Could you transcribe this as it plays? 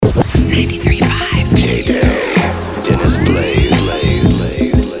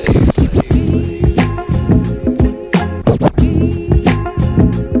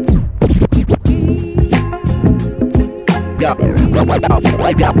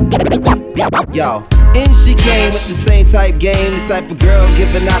Yo, and she came with the same type game, the type of girl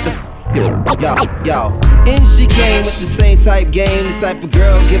giving out the yo, and she came with the same type game, the type of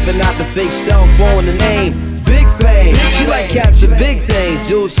girl giving out the fake cell phone, the name Big Fame. She like capture big things,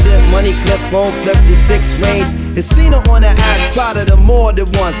 jewel ship, money clip, phone flip, the 6 range. And seen her on the ass, spotted her more than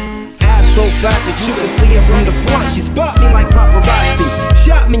once. Ass so fat that you can see her from the front. She spot me like paparazzi,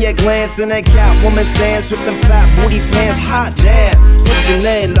 shot me a glance, and that Catwoman stance with them fat booty pants. Hot damn, what's your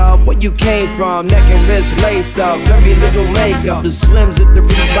name, love? Where you came from? Neck and wrist laced up, very little makeup. The slims at the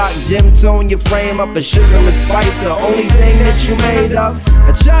Reebok gym, tone your frame up, and sugar and spice, the only thing that you made up.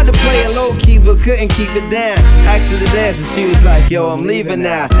 I tried to play it low key, but couldn't keep it down. Asked her to dance, and she was like, yo, I'm leaving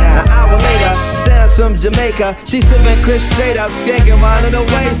now. An hour later, Sam's from Jamaica. She sipping Chris straight up, skanking mine in the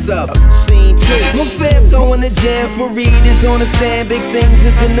waist up. Scene 2, my fam throwing the jam for readers on the stand. Big things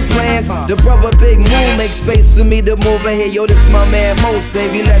is in the plans. The brother Big Moon makes space for me to move in here. Yo, this my man Most,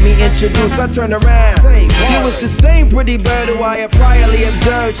 baby, let me introduce. I turn around, you was the same pretty bird who I had priorly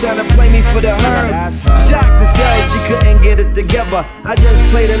observed, trying to play me for the herd. Shocked to say she couldn't get it together. I just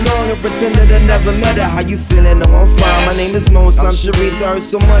played along and pretended I never met her. How you feeling? No, I'm fine. My name is Mos, I'm Sharice. I heard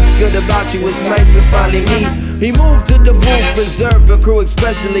so much good about you, it's nice to finally meet. He moved to the booth, preserved the crew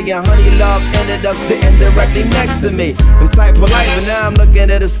especially, and Honey Love ended up sitting directly next to me. I'm type polite, but now I'm looking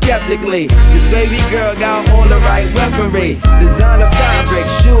at her skeptically. This baby girl got all the right weaponry, designer fabric,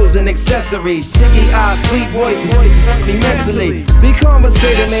 shoes and accessories, chicky eyes, sweet voices me mentally. Be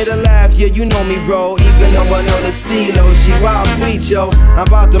conversated, made her laugh, yeah, you know me, bro. Even though I know the stilo, she wild sweet, yo. I'm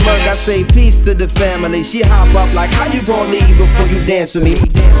about to murk, I say peace to the family. She hop up like, how you gonna leave before you dance with me?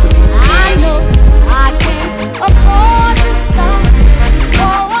 I know I can't afford to stop.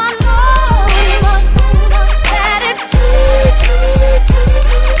 Oh, I know that it's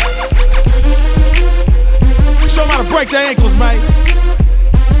too. Show 'em how to break their ankles, man.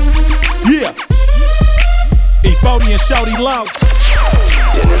 Yeah. E40 and Shorty Low.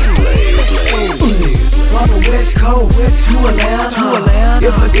 Dennis Blaze. From the West Coast to Atlanta.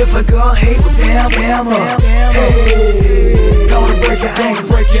 If a girl hate, well damn her. Hey, gonna break your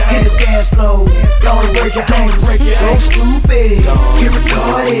ankle, hit the dance floor. Gonna break your ankle, go stupid, get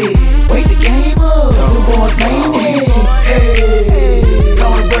retarded. Wake the game up, new boys made it. Hey,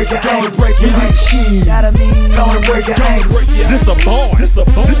 gonna break your ankle, you with the shit. Gonna break your ankle. This a bar, this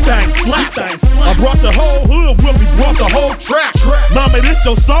thing slap. I brought the whole hood with me, brought the whole track. Mama, this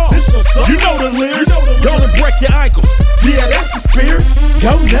your song. You know the lyrics. Gonna break your ankles. Yeah, that's the spirit.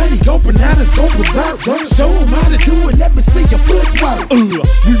 Go nutty, go bananas, go berserk. Show 'em how to do it, let me see your footwork.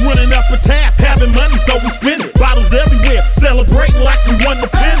 We running up a tab, having money, so we spend it. Bottles everywhere, celebrating like we won the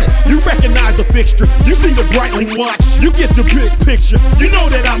pennant. You recognize the fixture, you see the Breitling watch, you get the big picture. You know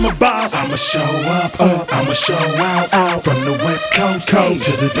that I'm a boss. I'ma show up, I'ma show out. From the West Coast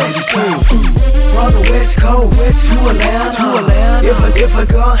to the dirty South. From the West Coast to Atlanta. If a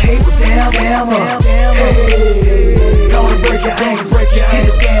girl hate, well damn her. Hey, gonna break your ankle, hit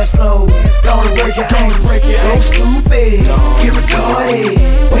the dance floor. Gonna break your ankle, go stupid, get retarded.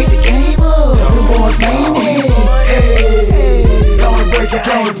 Wake the game up, new boys made it. Hey, gonna break your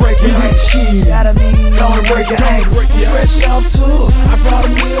ankle, you with the shit. Gonna break your ankle. Fresh off tour, I brought a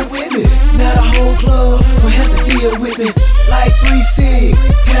meal with me. Now the whole club will have to deal with me. Like 3-6,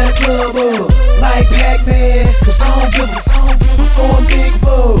 tear the club up. Like Pac-Man, cause I don't give a throwing big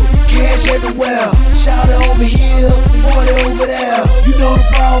bucks, cash everywhere. Shout it over here, 40 over there. You know the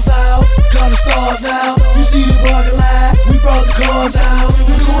brawls out, call the stars out. You see the parking lot, we brought the cars out.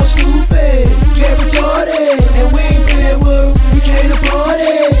 We going stupid, get retarded, and we ain't playing with them, we came to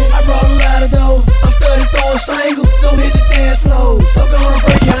party. I brought a lot of dough, I'm studying throwing singles, so hit the dance floor. So gonna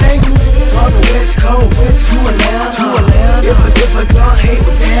break your ankle. From the West Coast to Atlanta. If a girl hate,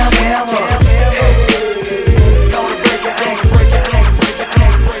 well damn her.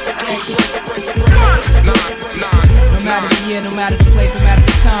 No matter the place, no matter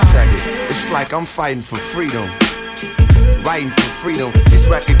the time. It's like I'm fighting for freedom, writing for freedom. These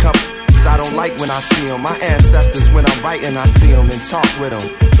record companies I don't like when I see them. My ancestors, when I'm writing, I see them and talk with them,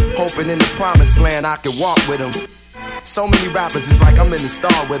 hoping in the promised land I can walk with them. So many rappers, it's like I'm in the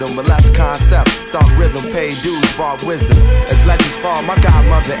star with them, but less concept, start rhythm, pay dues, brought wisdom. As legends fall, my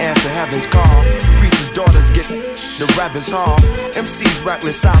godmother answer heaven's call. Preachers' daughters get the reverend's hall. MC's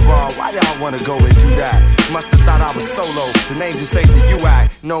reckless eyeball, why y'all wanna go and do that? Must've thought I was solo, the name just ain't the U.I.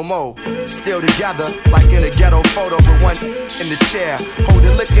 no more. Still together, like in a ghetto photo, but one in the chair,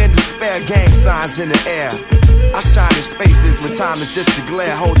 holding liquor and despair, gang signs in the air. I shine in spaces when time is just a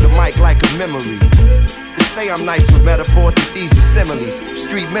glare, hold the mic like a memory. The say I'm nice with metaphors, but these are similes.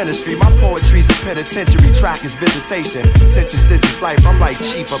 Street ministry, my poetry's a penitentiary. Track is visitation. Sentences is life, I'm like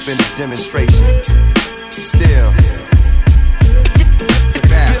chief up in this demonstration. Still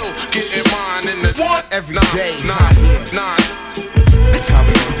getting mine in the every day. Nah. That's how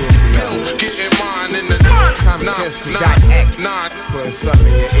we gon' do it for y'all. Getting mine in the Nah. Putting something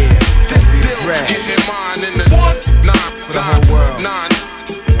in your ear. Just be the bread. Getting mine in the for the whole world. You know what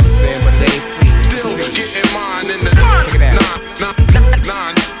I'm saying? But it ain't free. Still getting mine in the check it out.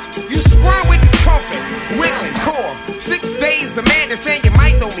 You squirm with discomfort, with the core. 6 days of madness and you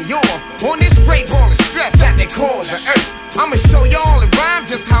might throw me off. On this great ball of stress that they call the earth. I'ma show y'all in rhyme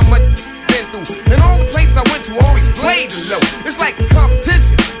just how much been through. And all the places I went to always played the low. It's like a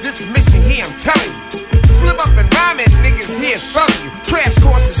competition. This mission here, I'm telling you. Slip up and rhyme and niggas here is felling you. Crash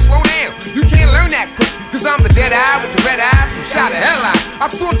courses, slow down. You can't learn that quick. Cause I'm the dead eye with the red eye from shot of hell eye. I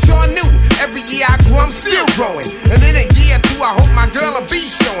thought y'all knew. Every year I grew, I'm still growing. And in a year or two, I hope my girl will be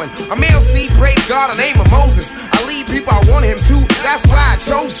showing. I'm LC, praise God, the name of Moses. I lead people I want him to. That's why I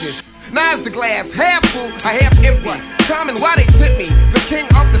chose this. Now is the glass half full, or half empty. Common, why they tip me? The king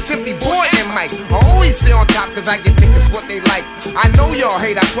of the simply boy and Mike. I always stay on top cause I get niggas what they like. I know y'all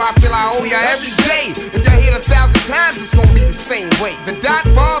hate, that's why I feel I owe y'all every day. If y'all hear it 1,000 times, it's gonna be the same way. The dot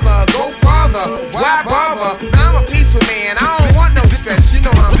father, go farther, why bother? Now I'm a peaceful man, I don't want no stress. You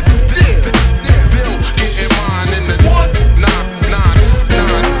know I'm still getting mine in the nah.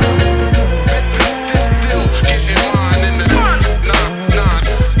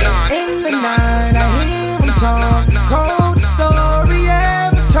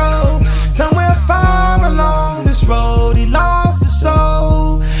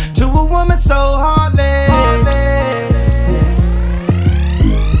 So heartless.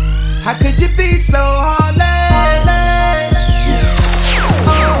 How could you be so heartless?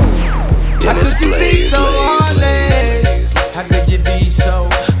 How could you be so heartless? How could you be so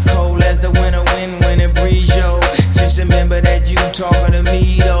cold as the winter wind when it breeze, yo? Just remember that you talking to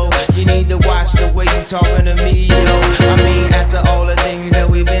me, though. You need to watch the way you talking to me, yo. I mean, after all the things that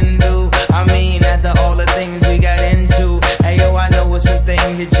we've been through. I mean, after all the things we got into. Hey, yo, I know some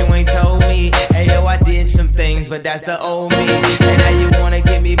things that you ain't told me. Hey, yo, I did some things, but that's the old me. And now you wanna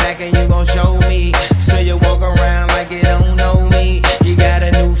get me back and you gon' show me. So you walk around like you don't know me. You got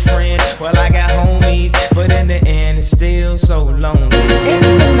a new friend, well, I got homies. But in the end, it's still so lonely.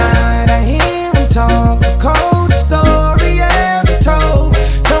 In the night, I hear him talk. The coldest story ever told.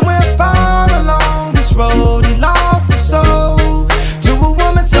 Somewhere far along this road, he lost his soul to a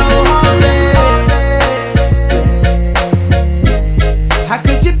woman so heartless. How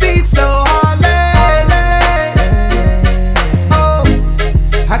could you be so heartless? Oh,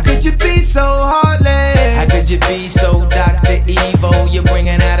 how could you be so heartless? How could you be so Dr. Evil? You're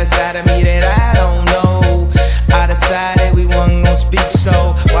bringing out a side of me that I don't know. I decided we wasn't gonna speak,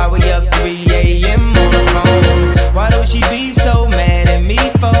 so why we up 3 a.m. on the phone? Why don't she be so mad at me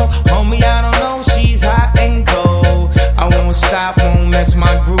for? Homie, I don't know, she's hot and cold. I won't stop, won't mess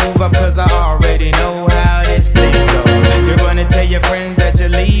my groove up, cause I already know how this thing goes. You're gonna tell your friends that you're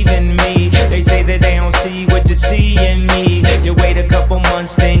leaving me. They say that they don't see what you see in me. You wait a couple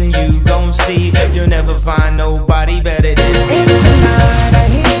months, then you gon' see. You'll never find nobody better than me. In the night, I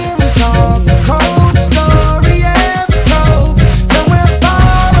hear him talk. The cold story ever told. Somewhere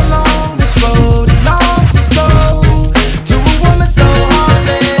far along this road, he lost his soul to a woman so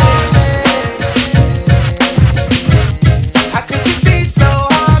heartless. How could you be so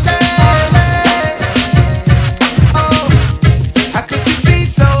heartless? Oh, how could you be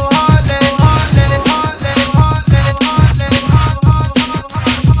so heartless?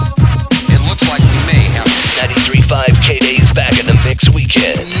 It looks like we may have 93.5 KDAY's back in the mix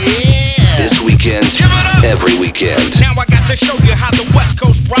weekend. yeah. This weekend, every weekend. Now I got to show you how the West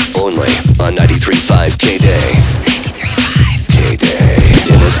Coast rocks. Only on 93.5 KDAY. 93.5 KDAY.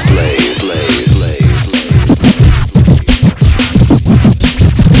 Dennis Blaze.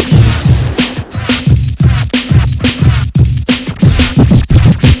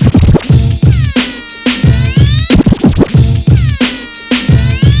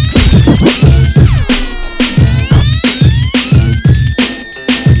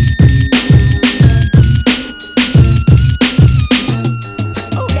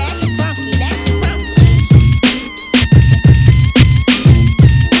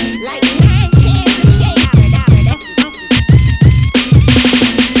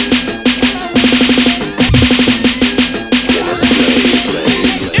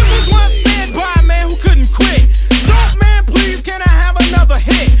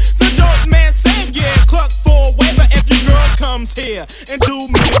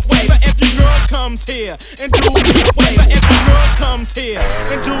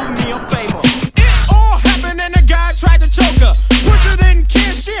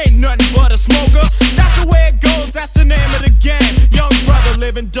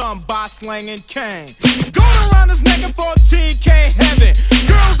 slanging cane. Going around his neck in 14K heaven.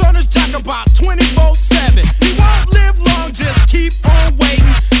 Girls on his jack about 24/7. He won't live long, just keep on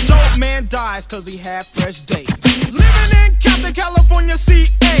waiting. Dope man dies cause he had fresh dates. Living in Compton, California,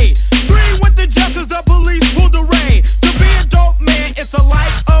 CA. 3 went to jail cause the police pulled the raid. To be a dope man, it's a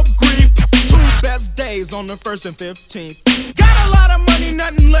life of grief. 2 best days on the 1st and 15th. Got a lot of money,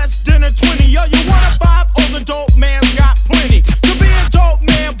 nothing less than a 20. Yo, you want a 5? Oh, the dope man's got plenty. To be a dope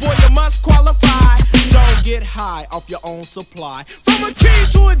man, boy, you must qualify. Don't get high off your own supply. From a key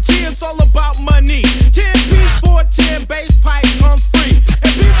to a G, it's all about money. 10 piece for 10 bass pipe comes free.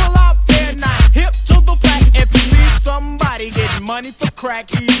 And people out there not hip to the fact. If you see somebody getting money for crack,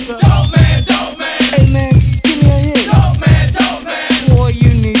 he's the dope man, dope man. Hey man, give me a hit. Dope man, dope man. Boy,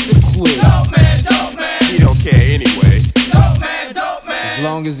 you need to quit. Dope man, dope man. He don't care anyway. Dope man, dope man. As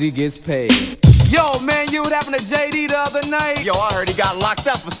long as he gets paid. Yo, man, you what happened to JD the other night? Yo, I heard he got locked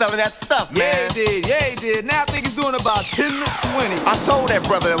up for some of that stuff, man. Yeah, he did. Now I think he's doing about 10 to 20. I told that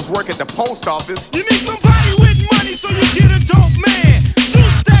brother that was working at the post office. You need somebody with money, so you get a dope man.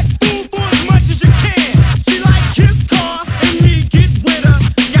 Juice that food for as much as you can. She like his car, and he get with her.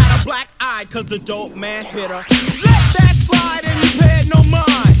 Got a black eye, cause the dope man hit her. Let that slide and you pay no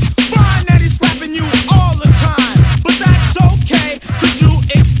mind. Find that he's slapping you all the time. But that's okay, cause you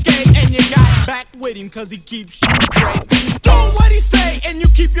escape and you got back with him, cause he keeps you straight. Do what he say and you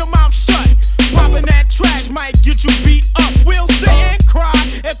keep your mouth shut. Popping that trash might get you beat up. We'll sit and cry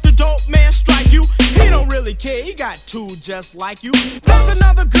if the dope man strike you. He don't really care, he got 2 just like you. There's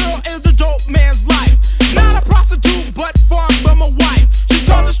another girl in the dope man's life. Not a prostitute, but far from a wife. She's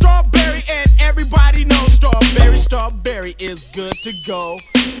called a Strawberry and everybody knows Strawberry is good to go.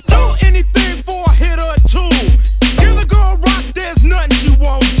 Do anything for a hit or 2. Give the girl rock, there's nothing she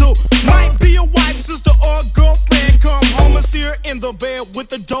won't do. Might be a wife, sister, or girlfriend. Come home and see her in the bed with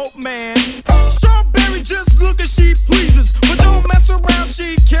the dope man. Strawberry just look as she pleases, but don't mess around,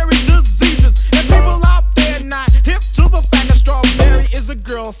 she carry diseases. And people out there not hip to the fact that Strawberry is a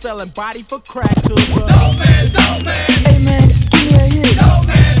girl selling body for crack to the dope man, dope man. Hey man, give me a hit. Dope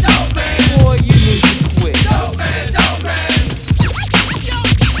man, dope man. Boy, you need to quit. Dope man, dope man.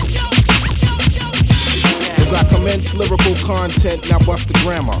 As I commence lyrical content, now bust the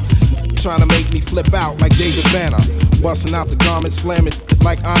grammar. Trying to make me flip out like David Banner. Busting out the garment, slamming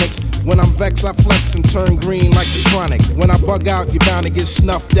like Onyx. When I'm vexed, I flex and turn green like the chronic. When I bug out, you're bound to get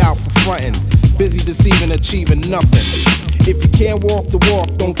snuffed out for frontin'. Busy deceiving, achieving nothing. If you can't walk the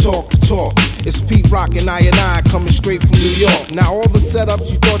walk, don't talk the talk. It's Pete Rock and I coming straight from New York. Now all the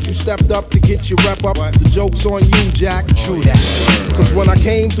setups you thought you stepped up to get your rep up, the joke's on you, Jack. True that. Cause when I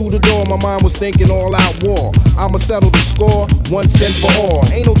came through the door, my mind was thinking all out war. I'ma settle the score, once and for all.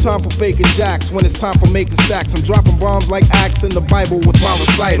 Ain't no time for faking jacks when it's time for making stacks. I'm dropping bombs like Acts in the Bible with my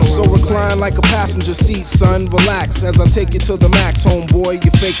recital. So recline like a passenger seat, son, relax. As I take you to the max, homeboy,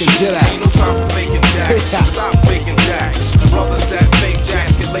 you're faking jet acts. Ain't no time for faking jacks, stop faking jacks. Brothers that fake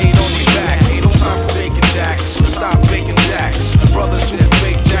jacks get laid on their back. Ain't no time for faking jacks, stop faking jacks. Brothers who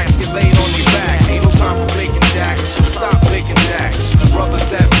fake jacks get laid on their back. Ain't no time for faking jacks, stop faking jacks. Brothers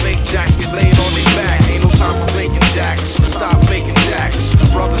that fake jacks get laid on their back. Ain't no time for faking jacks, stop faking jacks.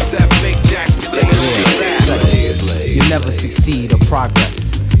 Brothers that fake jacks get laid on their back. You never succeed or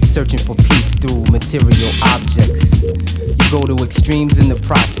progress, searching for peace through material objects. You go to extremes in the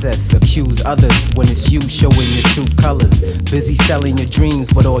process, accuse others when it's you showing your true colors. Busy selling your dreams,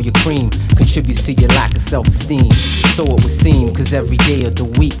 but all your cream contributes to your lack of self-esteem. So it would seem, cause every day of the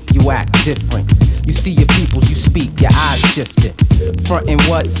week you act different. You see your peoples, you speak, your eyes shifting. Frontin'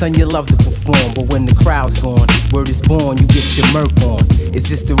 what, son, you love to perform, but when the crowd's gone, word is born, you get your murk on. Is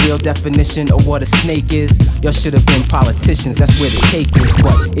this the real definition of what a snake is? Y'all should have been politicians, that's where the cake is.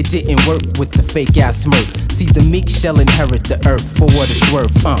 But it didn't work with the fake ass smirk. See, the meek shall inherit the earth for what it's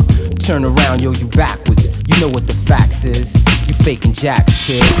worth. Turn around, yo, you backwards. You know what the facts is. You faking jacks,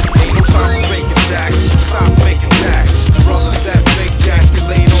 kid. Ain't no time for faking jacks, stop faking jacks. Brothers that fake jacks get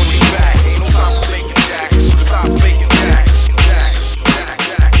laid on their back. Ain't no time for faking jacks, stop faking jacks.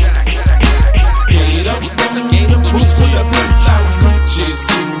 Get up, get up, boots full of without Gucci's,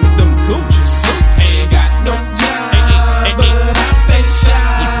 them Gucci suits. Ain't got no job, but I stay shy.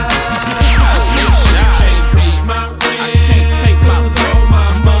 I stay shy. Can't pay my rent, I can't pay my rent. All my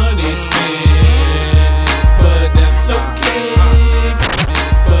money spent, but that's okay.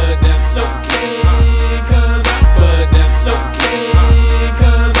 But that's okay,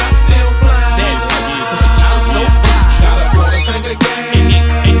 cause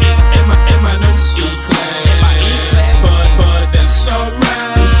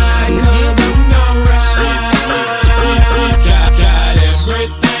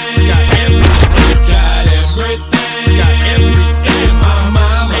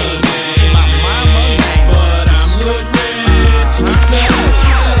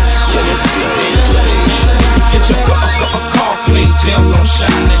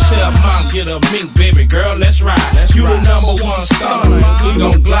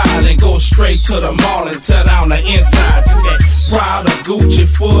the mall and tear down the inside. Proud of Gucci,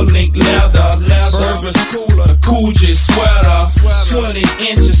 full length leather. Burberry's cooler, Coogee sweater. 20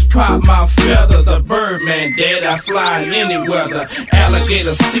 inches pop my feather. The Birdman dead, I fly in any weather.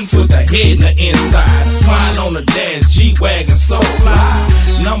 Alligator seats with the head in the inside. Swine on the dash, G-Wagon so fly.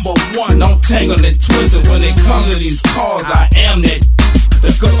 Number one, don't tangle and twist it. When it comes to these cars, I am that. A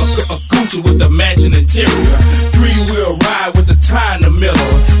Gucci with the matching interior. 3-wheel ride with the tie in the middle.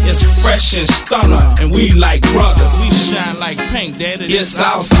 It's fresh and stunner, and we like brothers. We shine like paint, daddy. It's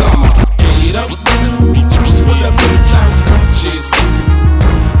our summer. Eat up, with the bitch out, Gucci.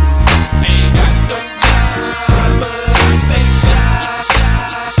 Ain't got no time, but I stay shy.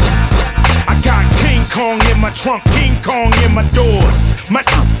 I got King Kong in my trunk, King Kong in my doors. My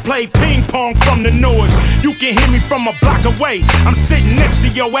play ping pong from the noise. You can hear me from a block away. I'm sitting next to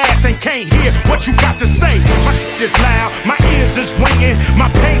your ass and can't hear what you got to say. My shit is loud, my ears is ringing. My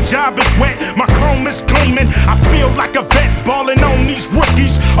paint job is wet, my chrome is gleaming. I feel like a vet balling on these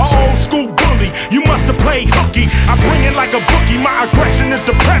rookies. A old school bully, you must have played hooky. I bring it like a bookie, my aggression is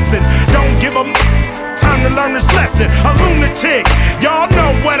depressing. Don't give a time to learn this lesson. A lunatic, y'all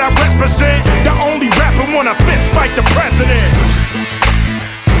know what I represent. The only rapper wanna fist fight the president.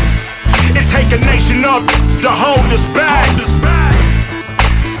 It take a nation up to hold us back.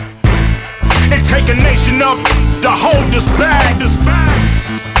 It take a nation up to hold us back.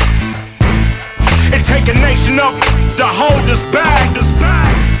 It take a nation up to hold us back.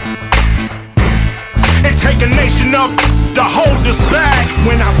 It take a nation up to hold us back.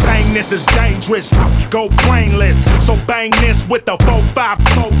 When I bang this, it's dangerous. Go brainless. So bang this with the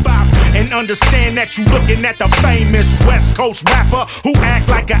 4545 and understand that you looking at the famous West Coast rapper who act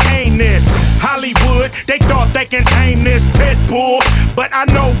like a anus. Hollywood, they thought they can tame this pit bull, but I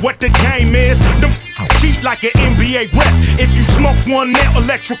know what the game is. Them cheat like an NBA rep. If you smoke one, they'll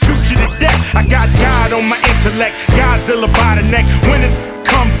electrocute you to death. I got God on my intellect, Godzilla by the neck. When it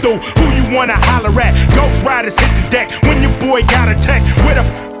come through, who you wanna holler at? Ghost Riders hit the deck when your boy got attacked. Where the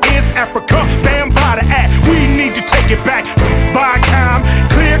is Africa? Bam by the at. We need to take it back. Viacom,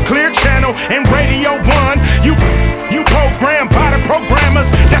 clear channel, and Radio 1. You programmed by the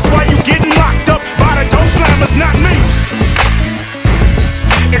programmers. That's why you getting locked up by the dope slammers, not me.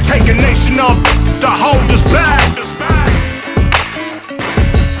 It take a nation up to hold us back.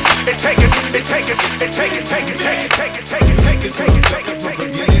 It take it from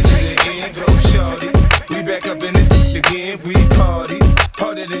beginning to the end. Go shorty, we back up in this again. We party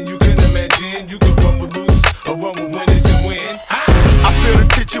harder than you can imagine. You can run with losers or run with winners and win. I feel the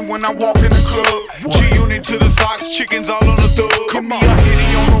tension when I walk in the club. G-Unit to the socks, chickens all on the thug. Come me a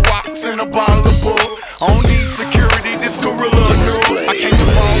hitty on the rocks and a bottle of bull. I don't need security, this gorilla. I came to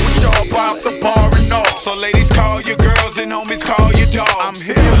ball with y'all, buy up the bar and all. So ladies, call your girls and homies, call your dogs. I'm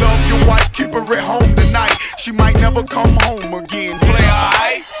here to love your wife, keep her at home tonight. She might never come home again. Play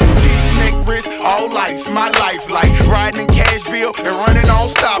alright? Teeth, neck, wrist, all lights, my life like riding in Cashville and running on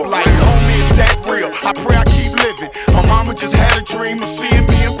stoplights. Homie, it's that real. I pray I keep living. My mama just had a dream of seeing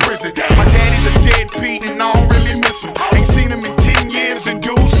me in prison. My daddy's a deadbeat and I don't really miss him. Ain't seen him in 10 years and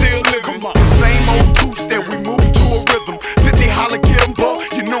dude's still living. The same old two-step, we move to a rhythm. 50 holler, get him, but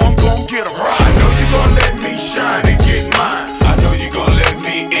you know I'm gon' get him. I know you gon' let me shine and get mine. I know you gon' let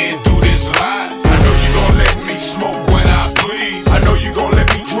me in through this line. I know you gon' let me smoke when I please. I know you gon' let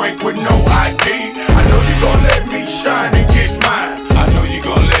me drink with no ID. I know you gon' let me shine and get mine. I know you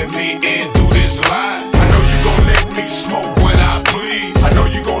gon' let me in through this line. I know you gon' let me smoke when I please. I know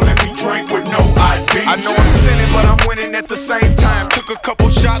you gon' let me drink with no ID. I know I'm sinning, but I'm winning at the same time. Took a couple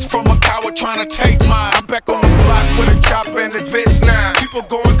shots from a coward trying to take mine. I'm back on the block with a chopper and a vest now. People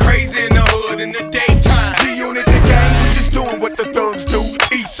going crazy in the hood in the daytime. G-Unit the gang, we just doing what the thugs do.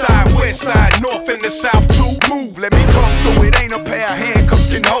 East side, west side, north and the south too. Move, let me come through. It ain't a pair of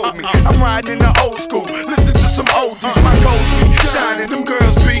handcuffs can hold me. I'm riding in the old school, listening to some oldies. My goals be shining, them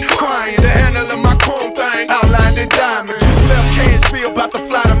girls be crying. The handle of my chrome thing outlined in diamonds. Just left Cashville, about to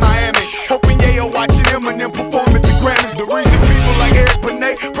fly to Miami. Hoping Yayo watching Eminem perform at the Grammys. The reason people like Eric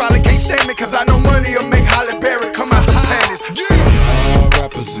Benet probably can't stand me, cause I know money will make Halle Berry come out the panties. All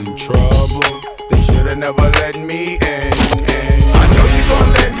rappers in trouble, they should've never let me in. I know you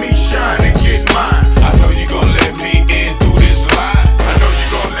gon' let me shine and get mine. I know you gon' let me in through this line. I know you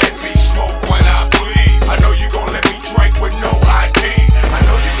gon' let me smoke when I please. I know you gon' let me drink with no ID. I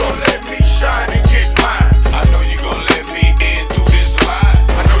know you gon' let me shine and get mine. I know you gon' let me in through this line.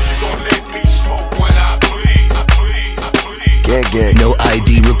 I know you gon' let me smoke when I please. No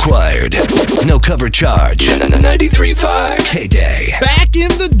ID required. No cover charge. 93.5 KDAY. Back in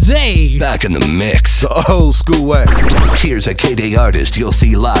the day. Back in the mix. The old school way. Here's a KDAY artist you'll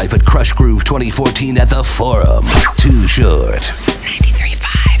see live at Crush Groove 2014 at the Forum. Too Short.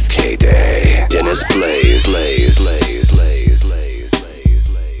 93.5 KDAY. Dennis Blaze.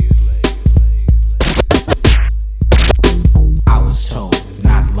 I was told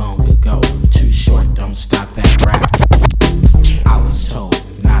not long ago, too short, don't stop that rap. I was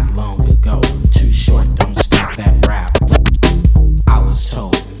told not long ago, too short, don't stop that rap. I was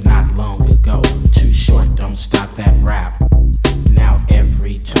told not long ago, too short, don't stop that rap. Now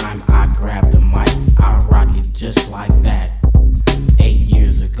every time I grab the mic, I rock it just like that. 8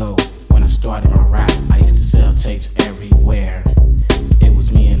 years ago, when I started my rap, I used to sell tapes everywhere. It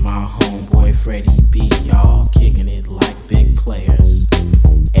was me and my homeboy Freddie B, y'all kicking it like big players.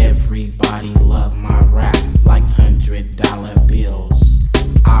 Everybody loved my rap like $100 bills.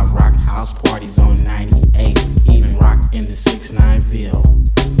 I rock house parties on 98, even rock in the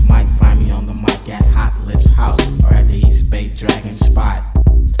 6-9ville. Might find me on the mic at Hot Lips House or at the East Bay Dragon Spot.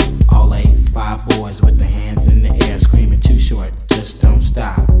 All 85 boys with their hands in the air screaming too short, just don't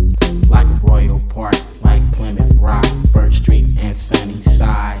stop. Like Royal Park, like Plymouth Rock, Birch Street and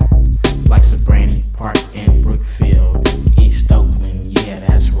Sunnyside. Like Sobrani Park and Brookfield, East Oakland, yeah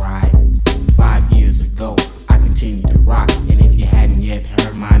that's right. 5 years ago, I continued to rock, and if you hadn't yet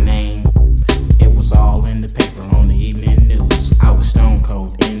heard my name, it was all in the paper on the evening news. I was stone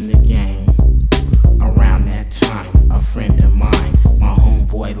cold in the game. Around that time, a friend of mine, my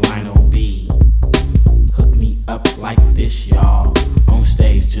homeboy Lionel B, hooked me up like this, y'all. On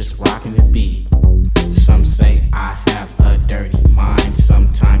stage, just rocking the beat. Some say I have a dirty mind.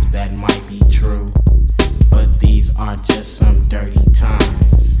 Sometimes that might be true, but these are just some dirty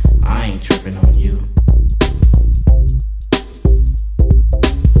times. I ain't tripping on you.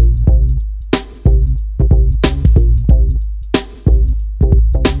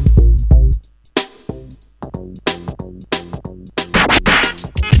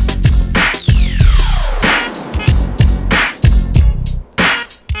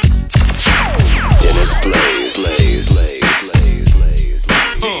 Dennis Blaze.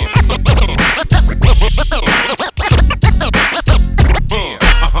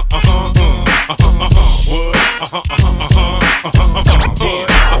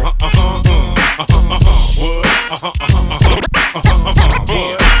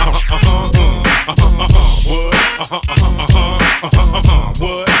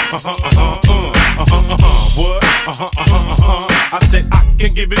 I said I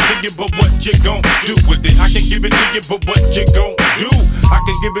can give it to you, but what you gon' do with it? I can give it to you, but what you gon' do? I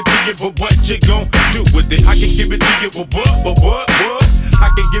can give it to you, but what you gon' do with it? I can give it to you, but what? I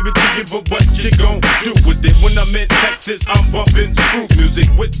can give it to you, but what you gon' do with it? When I'm in Texas, I'm bumping screw music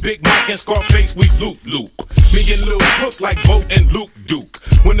with Big Mike and Scarface, we loop. Me and Lil Crook like Bo and Luke Duke.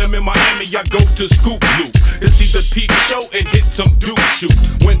 When I'm in Miami, I go to Scoop Loop to see the Peep Show and hit some Duke shoot.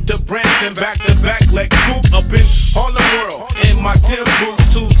 Went to Branson back to back like Coop up in Harlem World. In my Tim boots,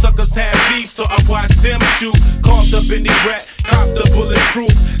 2 suckers had beef, so I watched them shoot. Called up in the rat, copped the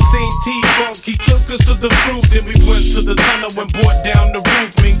bulletproof. Seen T-Funk, he took us to the fruit. Then we went to the tunnel and brought down the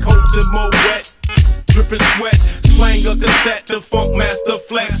roof. Mean coats and more wet, dripping sweat. Slang a cassette to Funk Master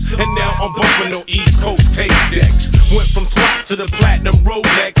Flex. And now I'm bumping on East Coast tape decks. Went from SWAT to the platinum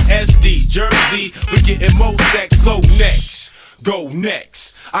Rolex SD Jersey. We getting more sex. Go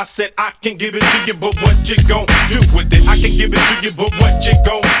next. I said I can give it to you, but what you gon' do with it? I can give it to you, but what you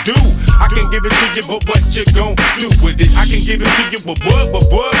gon' do? I can give it to you, but what you gon' do with it? I can give it to you, but what?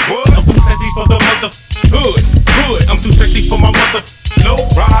 I'm too sexy for the mother hood. I'm too sexy for my mother low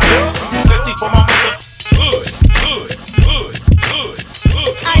rider. Too sexy for my mother hood.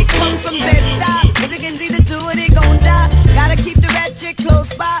 I come from Bed-Stuy. Niggas either do or they gon' die. Gotta keep the ratchet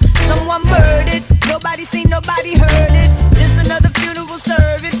close by. Someone murdered. Nobody seen, nobody heard it. Just another funeral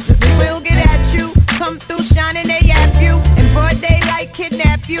service. We'll get at you. Come through shining, they yap you. In broad daylight,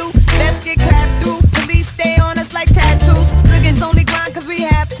 kidnap you. Best get clapped through. Police stay on us like tattoos. Liggins only grind cause we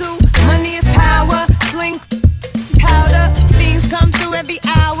have to. Money is power. Sling powder. Things come through every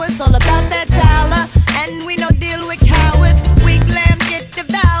hour. It's all about that dollar. And we don't deal with cowards. Weak lambs get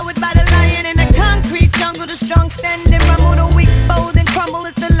devoured by the lion in the concrete jungle. The strong stand and rumble. The weak fold and crumble.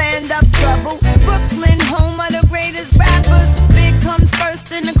 It's the land of trouble. Brooklyn, home of the greatest rappers. Big comes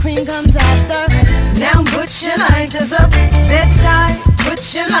first and the cream comes after. Now put your lighters up. Bed-Stuy, put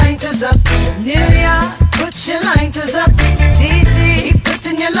your lighters up. New York, put your lighters up. DC, keep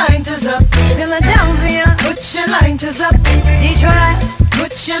putting your lighters up. Philadelphia, put your lighters up. Detroit,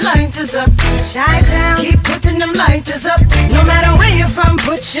 put your lighters up. Chi-Town, keep putting them lighters up. No matter where you're from,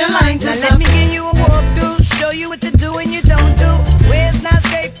 put your lighters now up. Let me give you a walkthrough, show you what to do and you don't do. Where it's not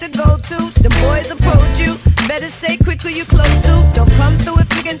safe to go to. The boys approach you, better say quick who you close to. Don't come through if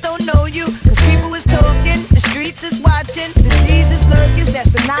you don't know you. Cause people is talking, the streets is watching, the D's is lurking,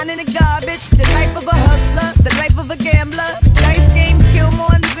 that's the 9 in the garbage. The life of a hustler, the life of a gambler. Dice games kill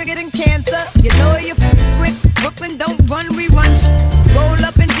more nigga than cancer. You know you with Brooklyn, don't run, we run. Roll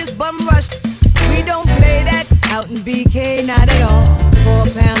up and just bum rush. We don't play that out in BK, not at all.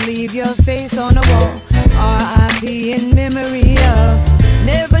 4 pound, leave your face on the wall. R.I.P. in memory of.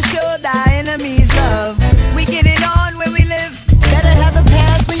 Never show thy enemies love. We get it on where we live. Better have a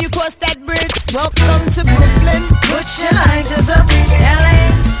pass when you cross that bridge. Welcome to Brooklyn. Put your lighters up. LA,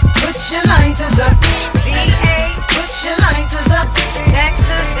 put your lighters up. VA, put your lighters up.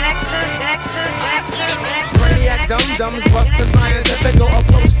 Texas, Texas, Texas, Texas, Texas. Brainiac dum-dums bust the scientifical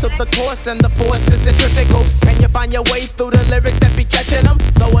approach to the course, and the force is centrifugal. Can you find your way through the lyrics that be catching them?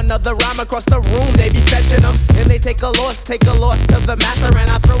 Throw another rhyme across the room, they be fetching them. And they take a loss to the master. And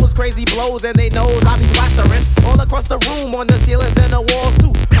I throw his crazy blows and they knows I be plastering. All across the room, on the ceilings and the walls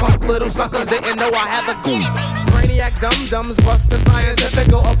too. Fuck little suckers didn't know I had the goon. Brainiac dum-dums bust the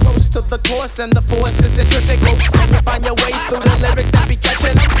scientifical approach to the course, and the force is centrifugal. Can you find your way through the lyrics that be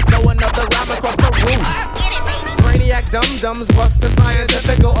catching them? Throw another rhyme across the room. Brainiac dum-dums bust the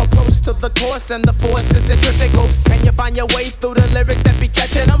scientifical approach to the course, and the force is centrifugal. Can you find your way through the lyrics that be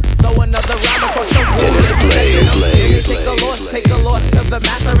catching them? Throw another rhyme across the room. Take a loss to the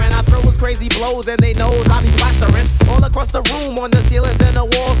master, and I throw his crazy blows and they knows I be plastering. All across the room, on the ceilings and the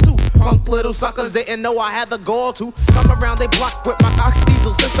walls too. Punk little suckers didn't know I had the gall to come around they block with my Ox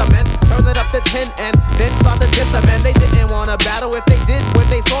diesel system and turn it up to 10 and then start to diss them. And they didn't wanna battle. If they did, when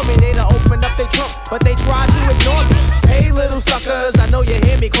they saw me, they'd open up their trunk, but they tried to ignore me. Hey little suckers, I know you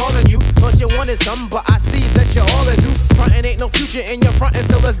hear me calling you, but you wanted something, but I see that you're all into frontin'. Ain't no future in your frontin',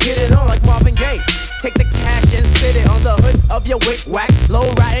 so let's get it on like Marvin Gaye. Take the cash and sit it on the hood of your wick-wack,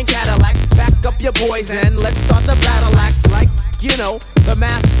 low-riding Cadillac. Back up your boys and let's start the battle act like, you know, the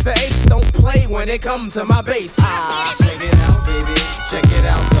Master Ace don't play when it comes to my bass. Ah, check it out, baby. Check it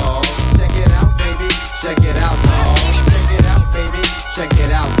out, dawg. Check it out, baby. Check it out, dawg. Check it out, baby. Check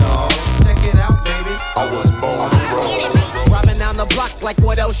it out, dawg. Check it out, baby. I was born to roll. Robbing down the block like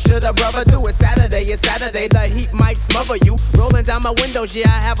what else should a brother do? It's Saturday, the heat might smother you. Rolling down my windows, yeah,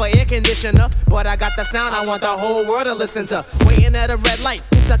 I have an air conditioner, but I got the sound I want the whole world to listen to. Waiting at a red light,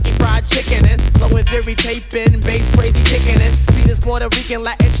 Kentucky Fried Chicken and flowing Fury taping, bass crazy kicking in. See this Puerto Rican,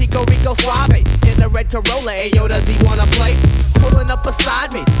 Latin, Chico Rico Suave in the red Corolla. Ayo, does he wanna play? Pulling up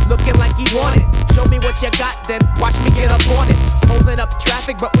beside me, looking like he wanted. Show me what you got, then watch me get up on it. Holding up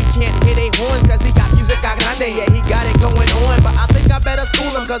traffic, but we can't hit a horns, cause he got music a grande, yeah, he got it going on. But I think I better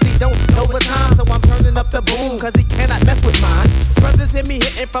school him, cause he don't know the time. So I'm turning up the boom, cause he cannot mess with mine. Brothers hit me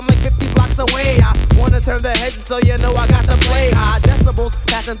hitting from like 50 blocks away. I wanna turn the heads, so you know I got to play high decibels,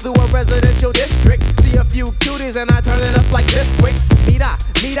 passing through a residential district. See a few cuties and I turn it up like this quick.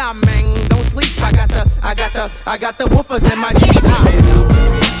 Mira, man, don't sleep. I got the woofers in my Jeep.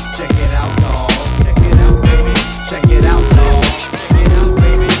 Check it out, dawg. Check it out, baby. Check it out, dawg. Check it out,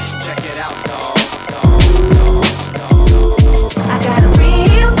 baby. Check it out, dawg. I got a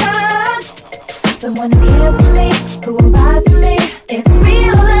real love, someone who cares for me, who will ride for me. It's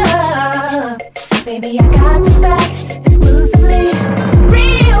real love, baby. I got your back exclusively.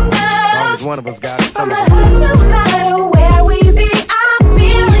 Real love, As one of us got it. from the hood, no matter where we be. I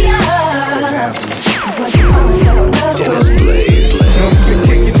feel ya. What you call it, girl, love story. Been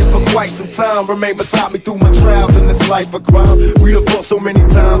kicking it for quite some time. Remain beside me through my trials in this life of crime. We done fought so many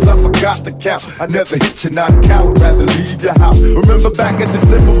times, I forgot to count. I never hit you, not count, rather leave your house. Remember back in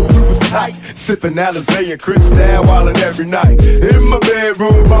December when we was tight, sipping Alizé and Cristal, wildin' every night. In my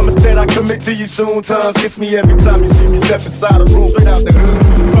bedroom, promise that I commit to you soon. Times kiss me every time you see me step inside a room, straight out the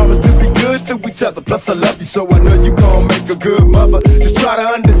hood. Promise to be good to each other, plus I love you, so I know you gon' make a good mother. Just try to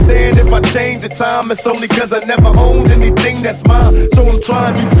understand if I change the time, it's only cause I never owned anything that's mine. So I'm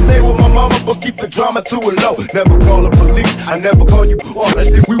trying to stay with my mama, but keep the drama to a low. Never call the police, I never call you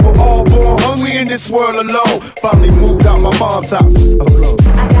honestly. We were all born hungry in this world alone. Finally moved out my mom's house.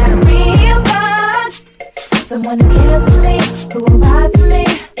 I got a real love, someone who cares for me, who will ride for me.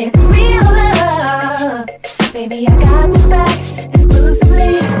 It's real love, baby. I got your back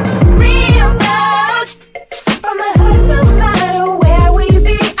exclusively. Real love, from the hood, no matter where we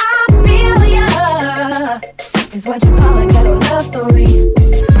be. I feel ya, is what you call a ghetto love story.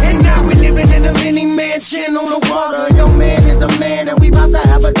 And now we living in a mini mansion on the water. Your man is the man and we about to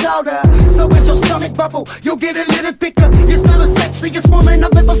have a daughter. So as your stomach bubble, you'll get a little thicker. You're still the sexiest woman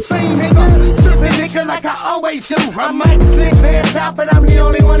I've ever seen, nigga. Slipping nigga like I always ladies do. I might slip pants out, but I'm the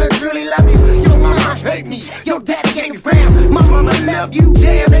only one that truly love you. Your mama hate me, your daddy gave me fam. My mama love you,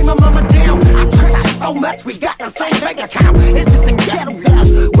 damn, ain't my mama down. I try so much, we got the same bank account. It's just in ghetto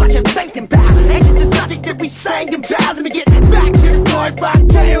house, what you thinking about? Ain't it the subject that we sang about? Let me get back to the story, but I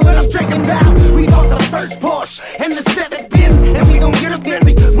tell you what I'm drinking about. We bought the first Porsche and the 7 Benz, and we gon' get a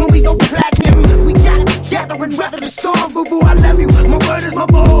Bentley when we go platinum. We got it together and weather the storm, boo boo. I love you, my word is my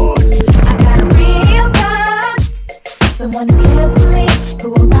boy. I got a real love, someone who cares for me, who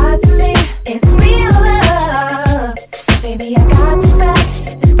will ride for me. It's real love, baby. I got you back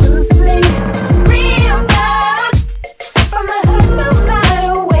exclusively. Real love, from the hood, no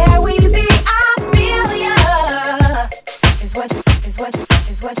matter where we be. I feel ya. Is what.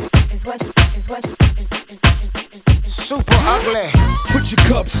 Super ugly. Put your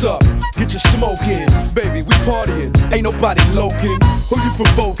cups up, get your smoke in. Baby, we partying, ain't nobody loking. Who you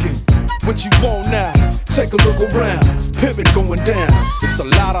provoking? What you want now? Take a look around, it's pimpin' going down. It's a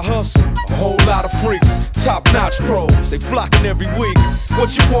lot of hustle, a whole lot of freaks. Top-notch pros, they flocking every week.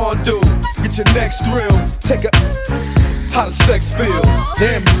 What you wanna do? Get your next thrill. Take a... How does sex feel?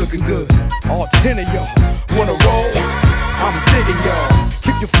 Damn, you looking good. All 10 of y'all wanna roll? I'm digging y'all.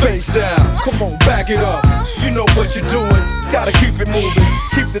 Keep your face down, come on, back it up. You know what you're doing, gotta keep it moving.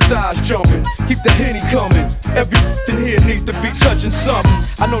 Keep the thighs jumping, keep the Henny coming. Everything here needs to be touching something.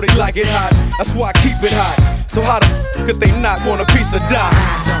 I know they like it hot, that's why I keep it hot. So how the f could they not want a piece of die?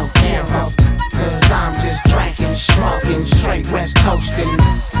 I don't care about cause I'm just drinking, smoking, straight west coasting.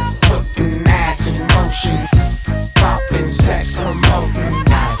 Putting ass in motion, popping, sex promoting.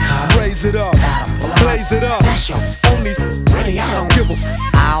 Raise it up, blaze it up. That's your only really, I don't give a f.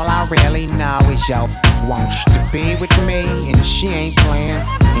 All I really know is yo wants to be with me, and she ain't playing.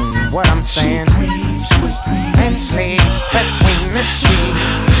 And what I'm saying, she creeps with me and sleeps between the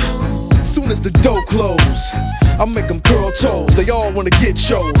sheets. Soon as the door close, I make them curl toes. They all wanna get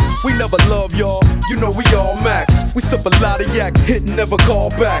shows. We never love y'all, you know we all max. We sip a lot of yak, hit and never call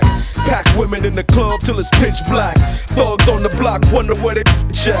back. Pack women in the club till it's pitch black. Thugs on the block wonder where they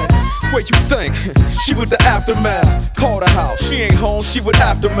at. Where you think? She with the aftermath. Call the house, she ain't home, she with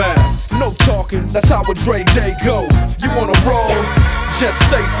aftermath. No talking, that's how a Dre day go. You wanna roll? Just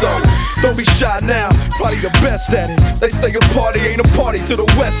say so. Don't be shy now, probably the best at it. They say a party ain't a party till the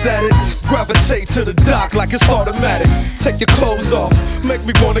West at it. Gravitate to the dock like it's automatic. Take your clothes off, make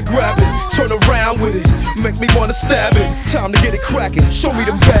me wanna grab it. Turn around with it, make me wanna stab it. Time to get it cracking, show me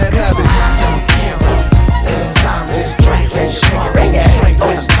them bad habits. I don't care cause I'm just drinking, smoking, straight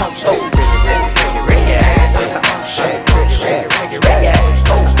west coasting. Ass in motion, motion, reggae.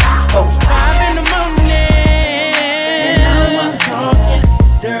 5 in the morning, and I'm talking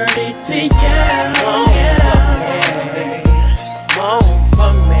dirty to you. Won't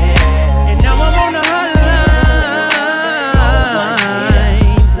fuck me. And now I'm on the hotline.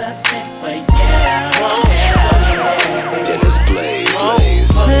 That's it for you. Dennis Blaze.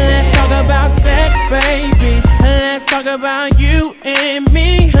 Let's talk about sex, baby. Let's talk about you and me.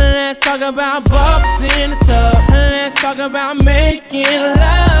 Let's talk about bubbles in the tub. Let's talk about making love.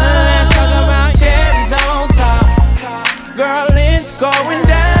 Let's talk about cherries on top. Girl, it's going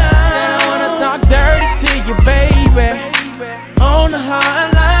down. Said I wanna talk dirty to you, baby. On the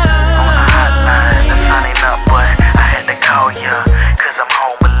hotline. The sun ain't up, but I had to call ya. Cause I'm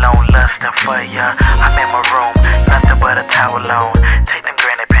home alone, lusting for ya. I'm in my room, nothing but a towel on. Take them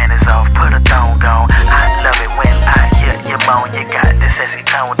granny panties off, put a thong on. I love it when I hear you moan. You got this sexy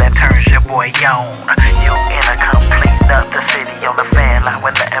tone that turns your boy on. You in a complete up the city on the fan line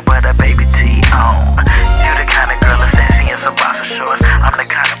with nothing but a baby T on. You the kind of girl that's sexy in some boxer shorts. I'm the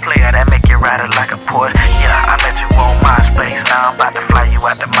kind of player that make you ride it like a Porsche. Yeah, I met you on MySpace. Now I'm about to fly you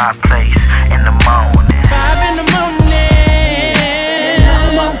out to my place in the morning. 5 in the morning.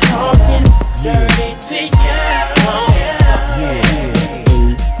 I'm talking dirty to you.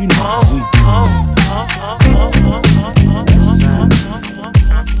 You know we coming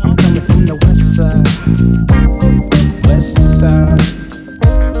from the west side. West side.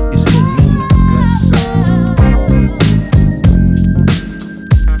 It's hitting on the west side.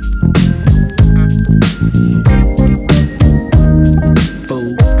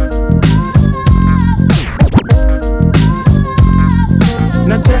 Fool.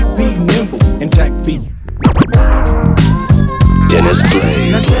 Now Jack be nimble and Jack be Dennis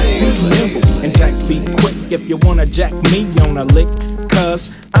Blaze. Now Jack be nimble and Jack be quick if you wanna jack me on a lick.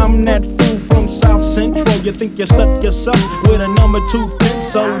 Cause I'm that fool from South Central. You think you stuck yourself with a number 2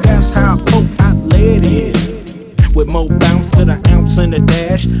 pencil. That's how I let it. with more bounce to the ounce in the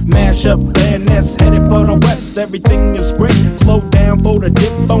dash. Mash up land that's headed for the west. Everything is great. Slow down for the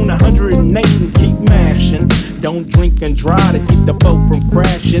dip on 108 and keep mashing. Don't drink and drive to keep the boat from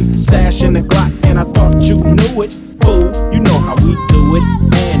crashing. Stashing the Glock and I thought you knew it. Fool, you know how we do it.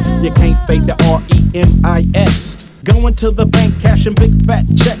 And you can't fake the REMIX. Going to the bank, cashing big fat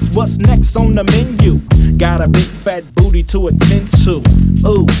checks. What's next on the menu? Got a big fat booty to attend to.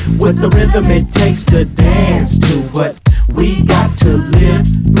 Ooh, with the rhythm it takes to dance to what we got to live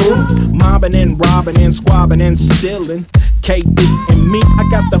through. Mobbing and robbing and squabbing and stealing. KD and me, I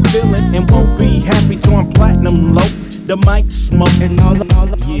got the feeling and won't be happy till I'm platinum low. The mic smoking all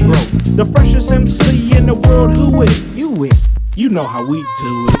yeah. Bro, the freshest MC in the world. Who it? You it? You know how we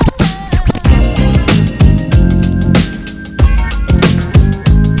do it.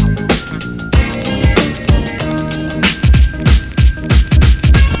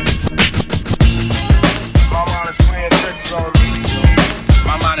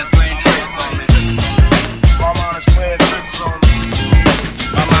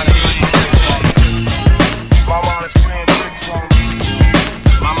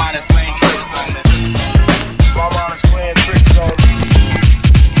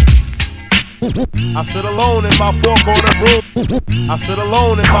 I sit alone in my four-cornered room. I sit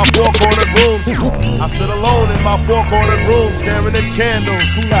alone in my four-cornered rooms. I sit alone in my four-cornered room, staring at candles.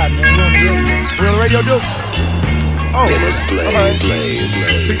 Who got man? We on the radio, dude? Oh, Dennis Blaze.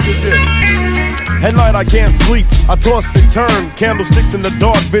 At night I can't sleep. I toss and turn. Candlesticks in the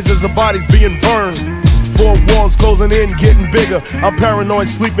dark, visions of bodies being burned. Four walls closing in, getting bigger. I'm paranoid,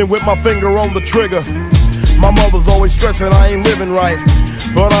 sleeping with my finger on the trigger. My mother's always stressing I ain't living right,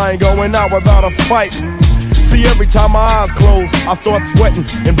 but I ain't going out without a fight. See, every time my eyes close, I start sweating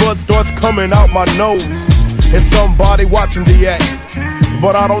and blood starts coming out my nose. It's somebody watching the act,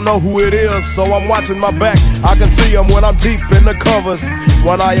 but I don't know who it is, so I'm watching my back. I can see him when I'm deep in the covers.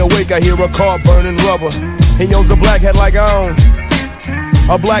 When I awake, I hear a car burning rubber. He owns a black hat like I own,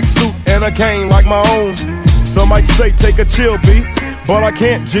 a black suit and a cane like my own. Some might say take a chill beat, but I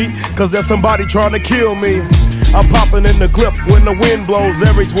can't, G, cause there's somebody trying to kill me. I'm popping in the clip when the wind blows.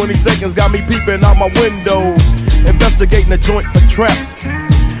 Every 20 seconds got me peeping out my window. Investigating the joint for traps,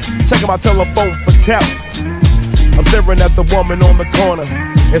 checking my telephone for taps. I'm staring at the woman on the corner.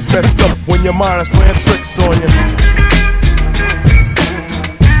 It's messed up when your mind is playing tricks on you.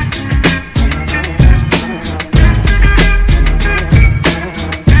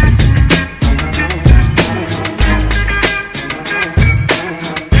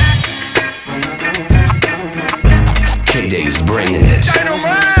 KDAY's bringing it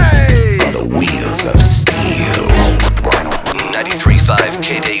on the wheels of steel. 93.5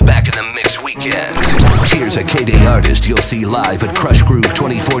 KDAY back in the mix weekend. Here's a KDAY artist you'll see live at Crush Groove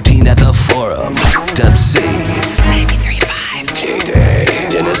 2014 at the Forum. Dub C. 93.5 KDAY.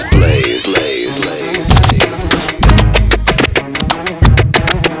 Dennis Blaze.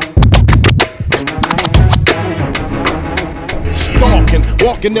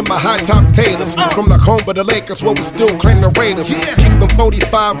 Walking in my high top tailors from the home of the Lakers where we still claim the Raiders. Keep them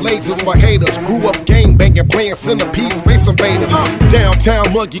 45 lasers for haters. Grew up gang banging, playing centerpiece, space invaders.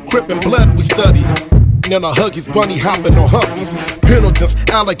 Downtown muggy, crippin' blood we study. In a Huggies, bunny hopping on Humvees, Pendletons,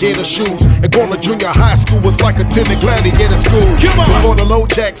 alligator shoes. And going to junior high school was like attending gladiator school. Before the low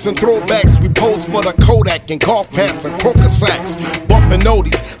jacks and throwbacks, we posed for the Kodak and golf hats and croaker sacks. Bumping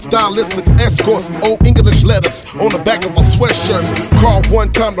oldies, stylistics, escorts, old English letters on the back of our sweatshirts. Called one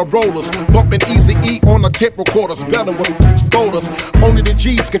time the rollers, bumping Easy E on the tape recorders. Better with voters. Only the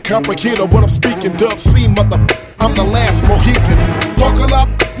G's can comprehend what I'm speaking. Dub C, mother, I'm the last Mohican. Talk a lot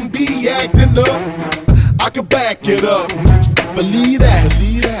and be acting up. I can back it up. Believe that.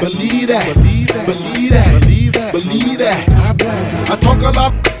 Believe that. Believe that. Believe that. I talk a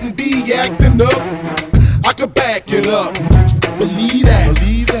lot and be acting up. I can back it up. Believe that.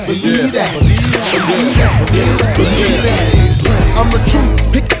 Believe that. Believe that. Believe that. I'm a true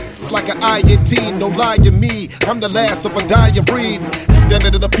pick. Like an INT, no lie in me. I'm the last of a dying breed.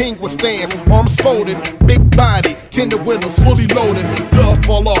 Standing in the penguin stance, arms folded, big body, tinted windows, fully loaded. Dove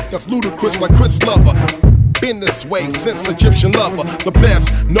fall off, that's ludicrous like Chris Lover. Been this way since Egyptian lover. The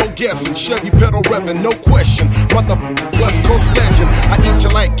best, no guessing. Chevy pedal reppin', no question. Mother West Coast legend. I eat you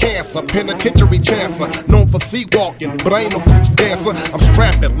like cancer, penitentiary chancer. Known for sea walking, but I ain't no dancer. I'm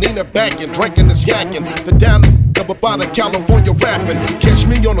strapping, leaning back and drinking this yakking. The down up about a California rapping. Catch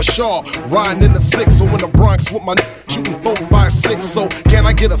me on the Shaw, riding in the 6. So in the Bronx with my shooting 4, 5, 6. So can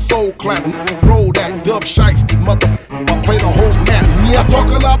I get a soul clap? Roll that dub shiesty, mother. I play the whole map. Yeah, I talk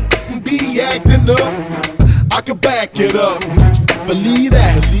a lot and be acting up. I can back it up. Believe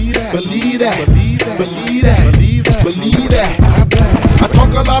that. Believe that. Believe that. Believe that. Believe that.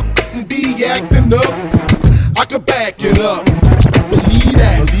 talk a lot and be acting up. I could back it up. Believe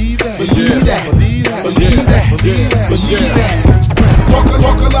that. Believe that. Believe that. Believe that. Believe that. Believe that.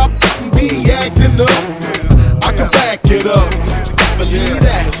 Talk a lot and be acting up. I can back it up. Believe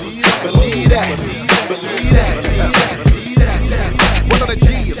that. Believe that. Believe that. One of the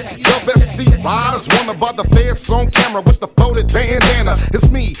G's, the best seat riders, wanna buy the feds on camera with the folded bandana. It's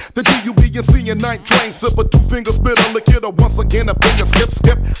me, the D-U-B-N-C and night train sipper, 2 fingers spit a lick it up once again, a finger skip.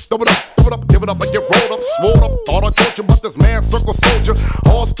 Throw it up, give it up, and get rolled up, swole up. Thought I told you about this man, circle soldier.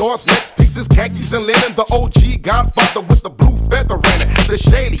 All stars, next pieces, khakis and linen. The OG Godfather with the blue feather in it. The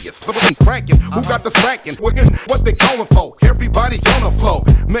shadiest, somebody's cranking. Who got the smacking? What they going for? Everybody on the flow.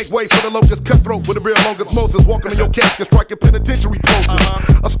 Make way for the locust cutthroat with the real longest Moses. Walking in your casket, striking penitentiary poses.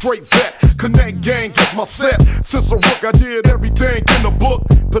 A straight vet, connect gang, gets my set. Since a rook, I did everything in the book.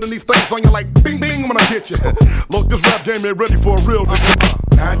 Putting these things on you like bing bing when I hit you. Look, this rap game ain't ready for a real nigga.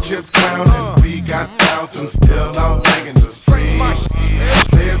 Not just clowning, we got thousands still out lagging the streets.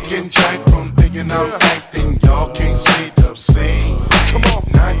 Players getting jacked from thinking I'm acting, y'all can't say the same. Come on,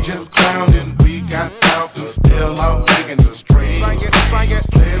 not just clowning, we got thousands still out lagging the streets.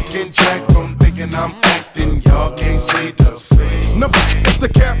 Players getting jacked from thinking I'm acting, y'all can't say the same. No, it's the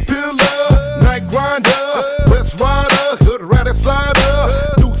Cat Pillar, Night Grinder, West Rider, Hood Rat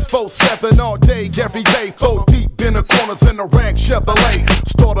Insider. Deuce 4-7 all day, every day, 4 deep in the corners in the rag Chevrolet.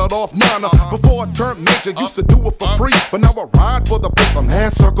 Started off minor before I turned major. Used to do it for free, but now I ride for the paper.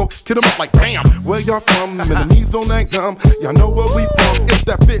 Man circle, hit 'em up like bam. Where y'all from? The enemies don't act dumb. Y'all know where we from. It's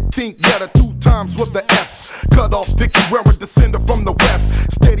that 15th letter 2 times with the S. Cut off Dickie wearing descender from the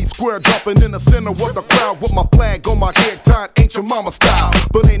west. Steady square jumping in the center of the crowd with my flag on my head tied ancient mama style.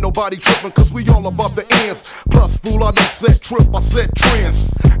 But ain't nobody tripping cause we all above the ends. Plus fool, I don't set trip, I set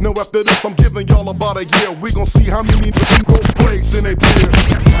trends. Now after this I'm giving y'all about a year. We gon' see how many people breaks in a beer.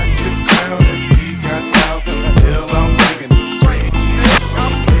 Not just clowning, we got thousands still out lagging the streets.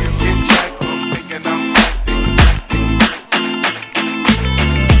 Players getting jacked from thinking I'm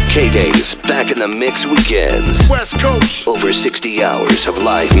KDAY's Back in the Mix weekends. West Coast. Over 60 hours of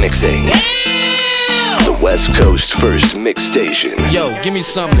live mixing. The West Coast first mix station. Yo, give me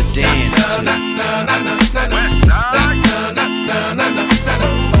something to dance to.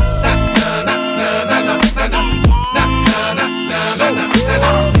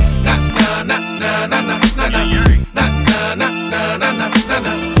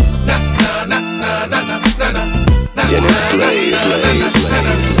 Dennis Blaze.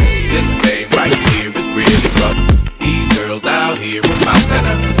 This game right here is really rough. These girls out here about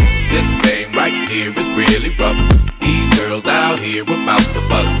This game right here is really rough. These girls out here about the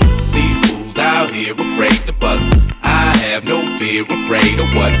bucks. These fools out here afraid to bust. I have no fear, afraid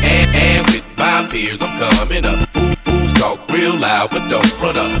of what? And with my peers I'm coming up. Fools talk real loud but don't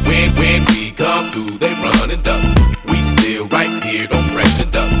run up. When we come through they run and duck. We still right here, don't press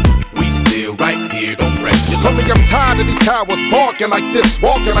and duck. We still right here, don't press your luck. Homie, I'm tired of these cowards barking like this,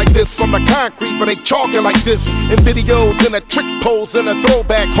 walking like this on the concrete, but they chalking like this. In videos, in a trick pose, in a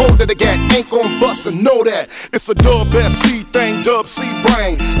throwback, holding the gat, ain't gon' bust and know that. It's a dub SC thing, dub C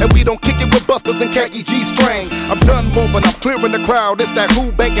brain, and we don't kick it with busters and khaki G strings. I'm done moving, I'm clearing the crowd. It's that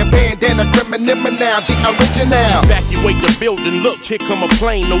who banging bandana criminal now, the original. Evacuate the building, look, here come a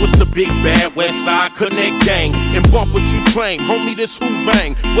plane. No, it's the big bad West Side Connect gang. And bump what you claim, homie, this who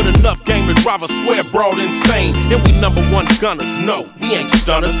bang. With enough game to drive a square broad insane. And we number one gunners, no, we ain't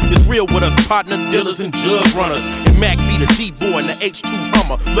stunners. It's real with us, partner dealers and jug runners. And Mac be the D-boy and the H2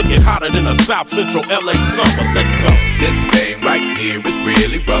 Hummer. Looking hotter than a South Central LA summer, let's go. This game right here is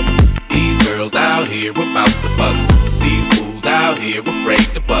really rough. These girls out here about the bucks. These fools out here afraid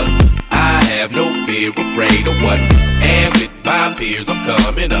to bust. I have no fear, afraid of what? And with my peers I'm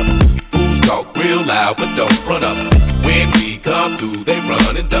coming up. Fools talk real loud but don't run up. When we come through they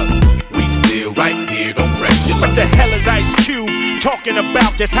run and duck. We still right here, don't press your luck. What the hell is Ice Cube talking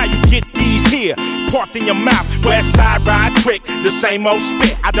about? That's how you get these here. Parked in your mouth, West Side ride trick, the same old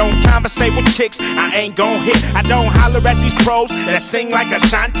spit. I don't conversate with chicks, I ain't gon' hit. I don't holler at these pros that sing like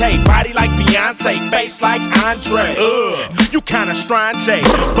Ashanti. Body like Beyonce, face like Andre. You kinda strange,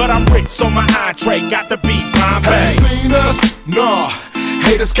 but I'm rich, so my entree got to be Bombay. Have you seen us? Nah.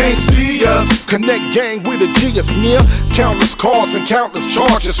 Haters can't see us. Connect gang with a genius near. Countless cars and countless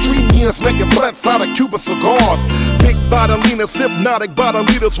charges. Street years making blunts out of Cuban cigars. Big bottlelinas, hypnotic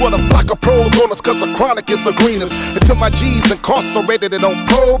bottlelitas with a flock of pros on us cause the chronic is the greenest. Until my G's incarcerated and on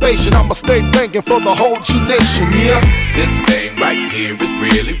probation, I'ma stay banging for the whole G Nation, yeah. This game right here is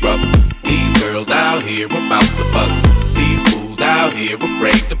really rough. These girls out here about the bucks. These fools out here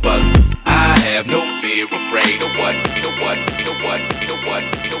afraid to bust. I I have no fear, afraid of what, you know what, you know what, you know what,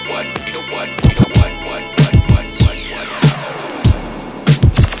 you know what, you know what, you know what.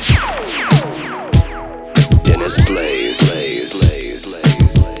 Dennis Blaze.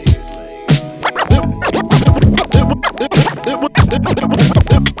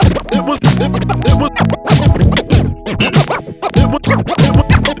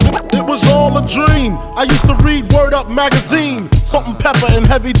 It was all a dream. I used to read Word Up magazine. Salt and Pepper and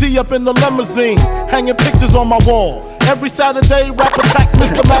Heavy D up in the limousine, hanging pictures on my wall. Every Saturday, rap attack,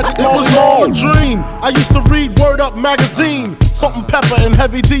 Mr. Magic It was all a dream. I used to read Word Up magazine. Salt and Pepper and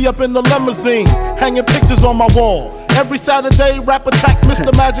Heavy D up in the limousine, hanging pictures on my wall. Every Saturday, rap attack,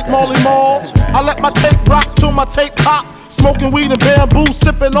 Mr. Magic Marley Marl. I let my tape rock till my tape pop. Smoking weed and bamboo,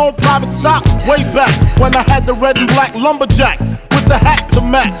 sipping on private stock. Way back when I had the red and black lumberjack with the hat to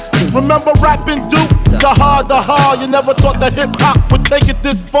match. Remember rapping Duke? The hard. You never thought that hip hop would take it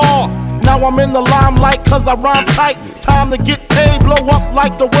this far. Now I'm in the limelight cause I rhyme tight. Time to get paid, blow up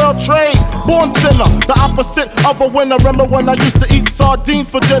like the world trade. Born sinner, the opposite of a winner. Remember when I used to eat sardines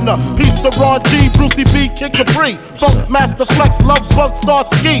for dinner? Peace to Ron G, Brucey B, Kid Capri, Funk Master Flex, Love Bug, Star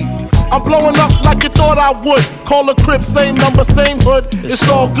Ski. I'm blowing up like you thought I would. Call a crib, same number, same hood. It's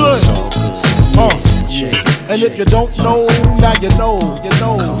all good. And if you don't know, now you know, you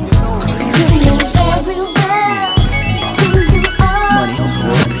know, you know.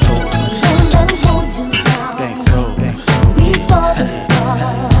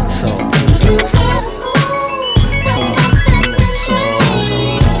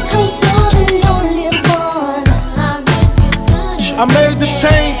 I made the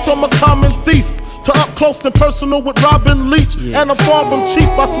change from a common thief to up close and personal with Robin Leach. And I'm far from cheap,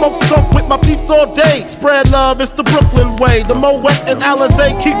 I smoke skunk with my peeps all day. Spread love, it's the Brooklyn way. The Moet and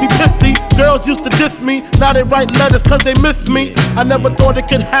Alizé keep me pissy. Girls used to diss me, now they write letters cause they miss me. I never thought it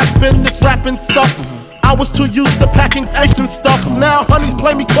could happen, this rapping stuff. I was too used to packing ice and stuff. Now honeys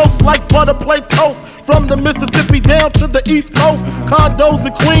play me close like butter play toast. From the Mississippi down to the East Coast. Condos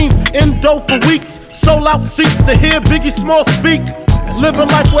in Queens, indo for weeks. Sold out seats to hear Biggie Small speak. Living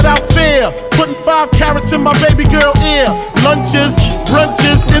life without fear, putting 5 carats in my baby girl ear. Lunches,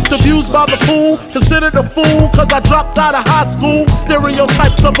 brunches, interviews by the pool. Considered a fool cause I dropped out of high school.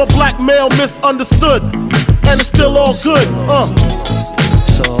 Stereotypes of a black male misunderstood. And it's still all good,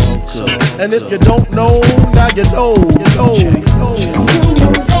 And if you don't know, now you know, you know, you know. You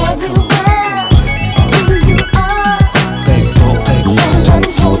know very well who you are. Someone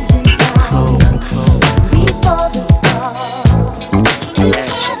hold you down. Reach for the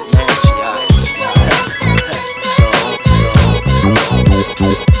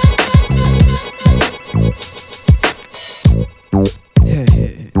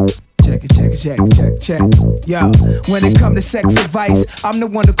Check. Yo, when it come to sex advice, I'm the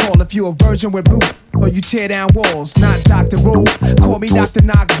one to call if you a virgin with blue or you tear down walls. Not Dr. Rule, call me Dr.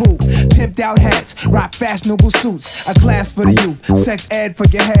 Knock Boot. Pimped out hats, rock fashionable suits. A class for the youth, sex ed for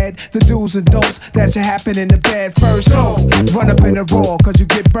your head. The do's and don'ts that should happen in the bed. First, run up in the raw, cause you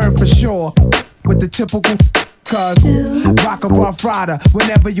get burned for sure. With the typical cause rock a rough rider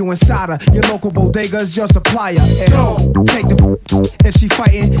whenever you inside her. Your local bodega's your supplier. And take the if she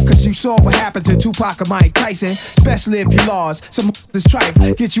fighting, cause you saw what happened to Tupac and Mike Tyson. Especially if you lost. Some this tripe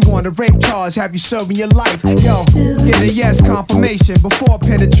get you on a rape charge, have you serving your life. Yo, get a yes confirmation before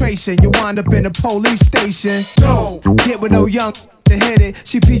penetration. You wind up in a police station. Get with no young to hit it.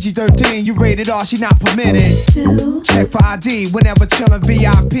 She PG-13, you rated R, she not permitted. Check for ID whenever chillin'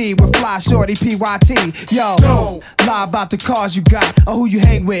 VIP with fly shorty PYT. Yo, lie about the cars you got or who you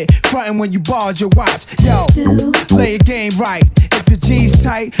hang with. Frontin' when you barge your watch. Yo, play your game right. If your G's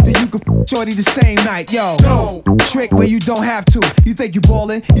tight, then you can shorty the same night. Yo, trick where you don't have to. You think you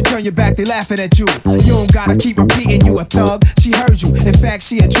ballin', you turn your back, they laughing at you. You don't gotta keep repeating you a thug. She heard you. In fact,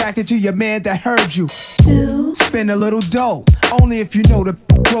 she attracted to your man that heard you. Spend a little dough, only if you know to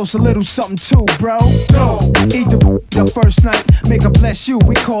gross a little something too, bro. Eat the first night, make her bless you.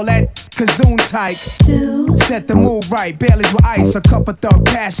 We call that kazoon type. Set the mood right, Baileys with ice, a cup of thug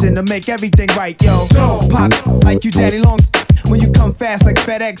passion to make everything right, yo. Pop like you daddy long when you come fast like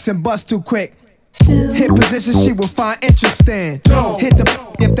FedEx and bust too quick. Hit position she will find interesting. Hit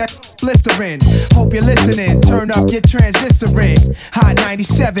the if that blistering. Hope you're listening. Turn up your transistoring. Hot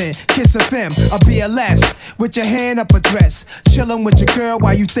 97, Kiss FM, a BLS. With your hand up a dress. Chillin' with your girl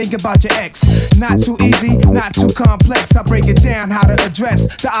while you think about your ex. Not too easy, not too complex. I break it down how to address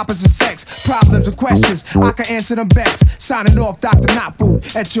the opposite sex. Problems and questions, I can answer them best. Signing off, Dr.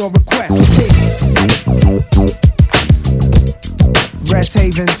 Notboot, at your request. Peace. Rest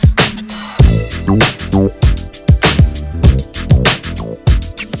Havens.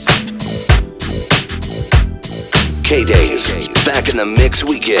 K-Day's Back in the Mix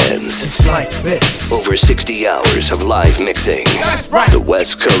Weekends. It's like this. Over 60 hours of live mixing. That's right. The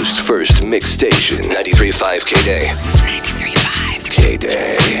West Coast first mix station. 93.5 K-Day. 93.5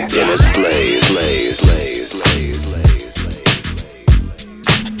 K-Day. Dennis Blaze.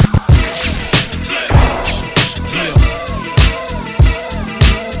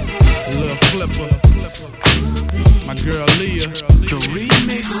 Little flipper. My girl Leah. The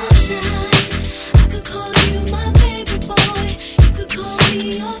remix. I could call you my baby boy. You could call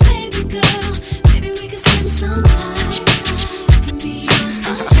me your baby girl. Maybe we could spend some time. I can be your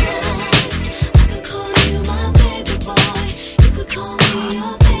sunshine. I could call you my baby boy. You could call me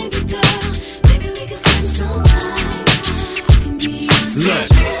your baby girl. Maybe we could spend some time. I can be your Look,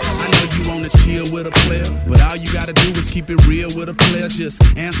 sunshine. I know you wanna chill with a player, but all you gotta do is keep it real with a player. Just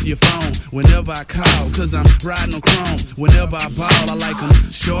answer your phone whenever I call, cause I'm riding on chrome. Whenever I ball, I like them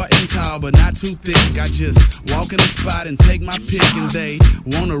short and tall, but not too thick. I just walk in the spot and take my pick, and they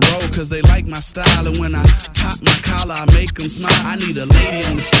wanna roll cause they like my style. And when I pop my collar, I make them smile. I need a lady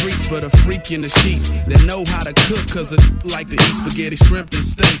on the streets for the freak in the sheets that know how to cook, cause I like to eat spaghetti, shrimp, and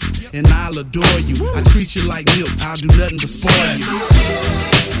steak. And I'll adore you, I treat you like milk, I'll do nothing but spoil you.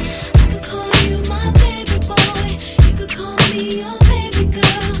 I could call you my baby boy. You could call me your baby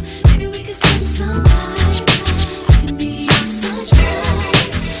girl. Maybe we could spend some time. I can be your sunshine.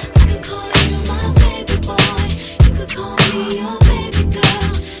 I could call you my baby boy. You could call me your baby girl.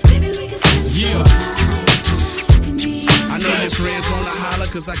 Maybe we could spend some time. I can be your I know your friends wanna holler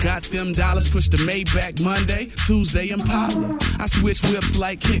cause I got them dollars. Push the Maybach Monday, Tuesday Impala. I switch whips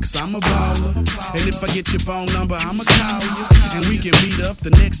like kicks, I'm a baller. And if I get your phone number, I'ma call you. And we can meet up the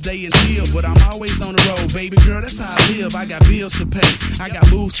next day and chill. But I'm always on the road, baby girl, that's how I live. I got bills to pay, I got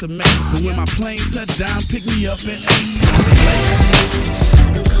moves to make. But when my plane touch down, pick me up at 8. I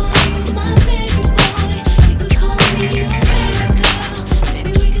could call you my baby boy. You could call me your baby girl.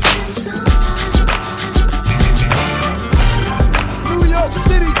 Maybe we could spend some time. New York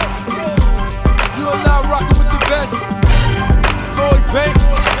City, you are now rocking with the best. Lloyd Banks,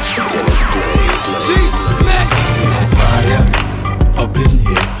 Dennis Blaze. G-Mac. We on fire, up in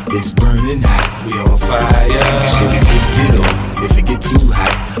here, it's burning hot. We on fire, should we take it off if it get too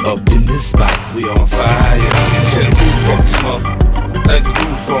hot? Up in this spot, we on fire. Tear the roof off the smoke, like the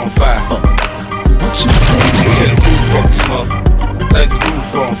roof on fire. What you say? Tear the roof off the smoke, like the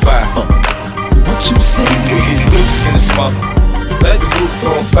roof on fire. What you say? We get loose in the smoke, like the roof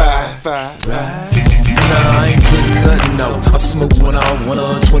on fire. Nah, I ain't putting nothing out. I smoke when I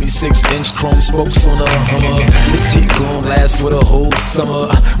wanna. 26-inch chrome spokes on a Hummer. This heat gon' last for the whole summer.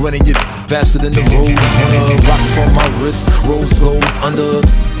 Running you faster than the road runner. Rocks on my wrist, rose gold under.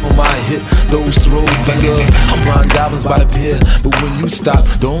 On my hip, those throw thunder. I'm riding diamonds by the pier, but when you stop,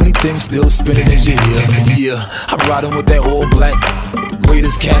 the only thing still spinning is your ear. Yeah, I'm riding with that all black.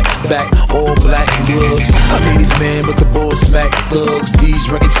 Raiders cap back, all black gloves. I made these man, but the ball smack thugs. These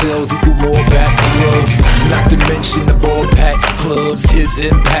record sales equal more back rubs. Not to mention the ball pack clubs. His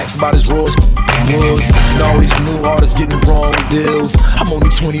impacts about as raw as was. And all these new artists getting wrong deals. I'm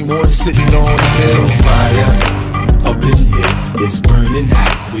only 21 sitting on the hills. Fire. Up in here, it's burning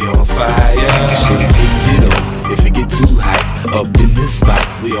hot. We on fire. Should take it off if it get too hot. Up in this spot,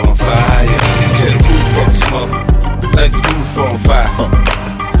 we on fire. Tear the roof off the smoke, like the roof on fire.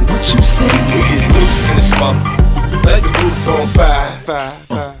 What you say? We get loose in the smoke, like the roof on fire.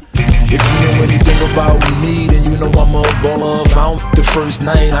 If you know anything about me, then you know I'm a baller. If I don't the first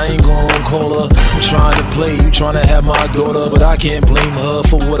night, I ain't gon' call her. I'm trying to play, you trying to have my daughter, but I can't blame her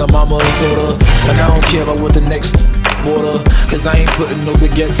for what her mama told her. And I don't care about what the next water, cause I ain't putting no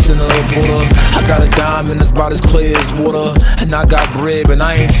baguettes in her border. I got a diamond that's about as clear as water, and I got bread, but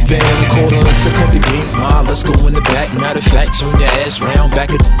I ain't spending quarters. So cut the games, ma, let's go in the back. Matter of fact, turn your ass round, back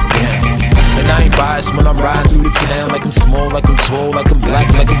it down. And I ain't biased when I'm riding through the town. Like I'm small, like I'm tall, like I'm black,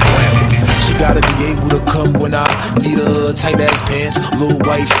 like I'm brown. She gotta be able to come when I need her. Tight ass pants, little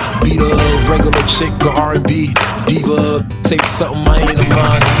wife, beat her. Regular chick or R&B diva. Say something I ain't a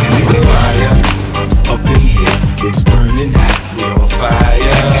mind. We on fire, up in here, it's burning hot. We on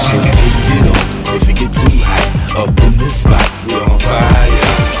fire, should take it off if it get too hot. Up in this spot, we on fire.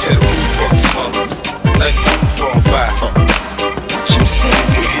 Tear the roof off the smoke, like the roof on fire. What you say?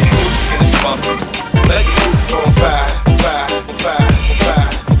 We get loose in the smoke, like the roof on fire.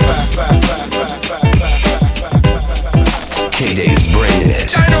 K-Day's bringing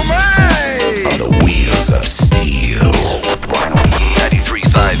it on the wheels of steel.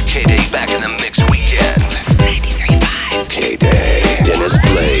 93.5 K-Day back in the mix weekend. 93.5 K-Day. Dennis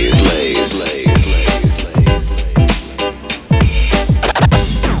Blaze.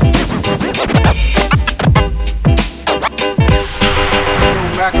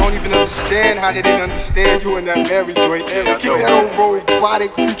 understand how they didn't understand you in that Mary joint. Keep it on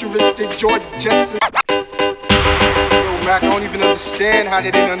robotic, futuristic, George Jetson. Mac, I don't even understand how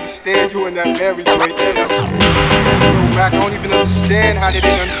they didn't understand you in that Mary joint. Mac, I don't even understand how they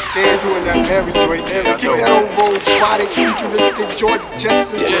didn't understand you in that Mary joint. Keep it on robotic, futuristic, George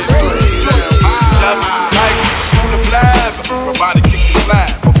Jetson. Just like on the flag, robotic kick the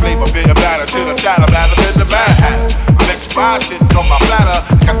flag. For flavor, bit of batter, chitter, chatter, batter, in the mad hatter. Electrify shit on my platter.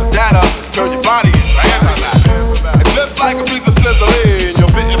 Got the data, turn your body in, right? And just like a piece of sizzling,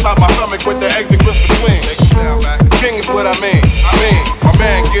 you'll fit inside my stomach with the eggs and crisp between. The king is what I mean, my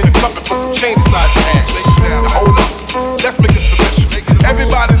man, get a cup and put some change inside your hand. Now hold up, let's make this official.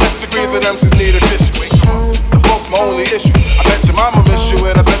 Everybody, let's agree that MCs need a tissue. The folks my only issue. I bet your mama miss you,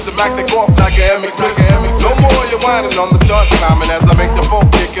 and I bet the Mac take off like a MX miss. No more you're whining on the chart climbing as I make the phone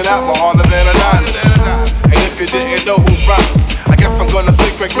kicking out more harder than a nine. And if you didn't know who's rhyming, I guess I'm gonna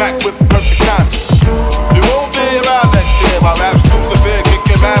sing Craig Mack with perfect timing. You won't be around next year. My rap's too severe,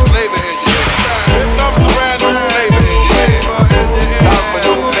 kicking mad flavor in your ear. Here comes the brand new flavor in your ear. Time for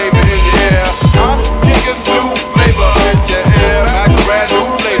new flavor in your ear. I'm kicking new flavor in your ear. Like a brand new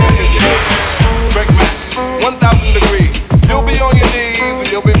flavor in your ear. Craig Mack, 1,000 degrees. You'll be on your knees and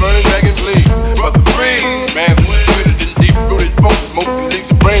you'll be burning dragon fleas. Brother freeze, man, who's sweeter than deep-rooted folks? Smoke leaves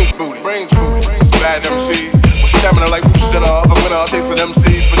your brains booty. It's bad MC. With stamina like Bruce Jenner. The winner takes an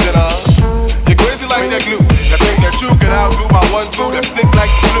MCs for dinner. You're crazy like that glue. That thing that you can outdo my 1-2 that sick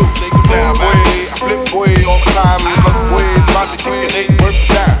like the flu. Shake it down, boy. I flip boy all the time. Plus boy, trying to kick an 8 worth of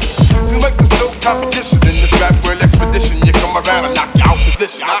time. Seems like there's no competition in this rap world expedition. You come around and knock you out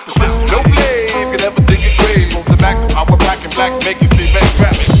position. No flame can ever dig a grave. Move the Mac, power black and black, make you see back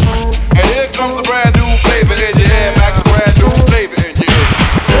traffic. And here comes a brand new flavor in your ear. Max, a brand new flavor in your ear.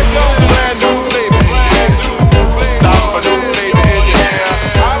 Here comes a brand new flavor in your ear. Time for new flavor in your ear.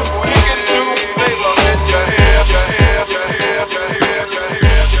 I'm kicking new flavor in your ear.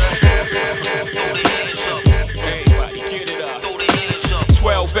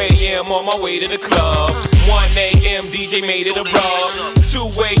 12 a.m. on my way to the club. 1 a.m. DJ made it a rub.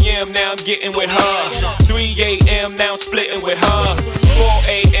 2 a.m. now I'm getting with her. 3 a.m. now I'm splitting with her. 4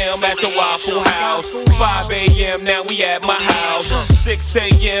 a.m. at the Waffle House. 5 a.m. now we at my house. 6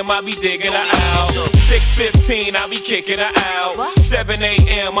 a.m. I be digging her out. 6:15 I be kicking her out. 7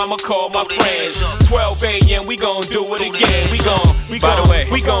 a.m. I'ma call my friends. 12 a.m. we gon' do it again. By the way,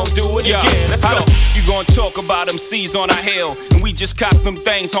 we gon' do it again. Let's go. You gon' talk about them C's on our hill, and we just cop them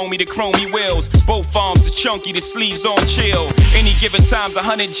things, homie, the chromey wheels. Both arms are chunky, the sleeves on chill. Any given time's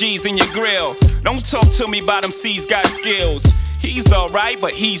 100 G's in your grill. Don't talk to me about them C's got skills. He's alright,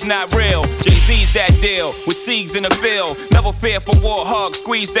 but he's not real. Jay-Z's that deal, with Siegs in the field. Never fear for war, hug,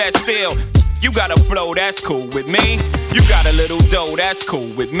 squeeze that steel. You got a flow, that's cool with me. You got a little dough, that's cool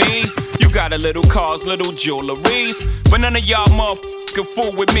with me. You got a little cars, little jewelries. But none of y'all motherfuckers can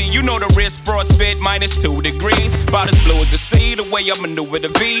fool with me. You know the wrist frostbit -2 degrees. About as blue as the sea, the way I maneuver the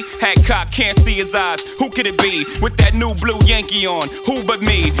V. Hat cock, can't see his eyes. Who could it be? With that new blue Yankee on, who but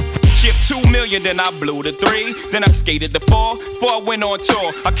me? Shipped 2 million, then I blew the 3. Then I skated the 4, before I went on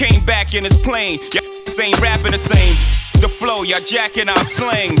tour. I came back in his plane. Y'all ain't rapping the same. The flow, y'all jacking out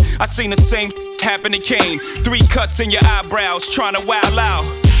slang. I seen the same happen to Kane. 3 cuts in your eyebrows, trying to wow out.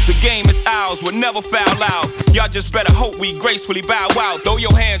 The game is ours, we'll never foul out. Y'all just better hope we gracefully bow out. Throw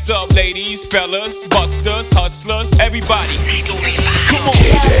your hands up, ladies, fellas, busters, hustlers, everybody. Come on.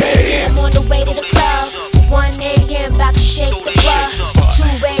 KDAY. I'm on the way to the club. 1 a.m. about to shake the club. 2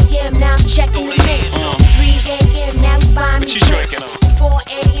 a.m. now I'm checking the mix. 3 a.m. now we buying me drinks. 4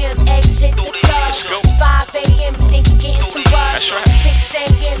 a.m. exit the club. 5 a.m. think you're getting some buzz. 6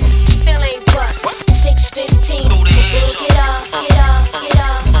 a.m. still ain't bust. 6:15 get up, get up, get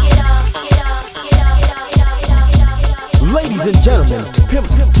up, get up, get up, get up, get up, get up, get up. Ladies and gentlemen,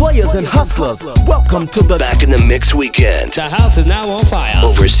 pimps, players, and hustlers, welcome to the Back in the Mix weekend. The house is now on fire.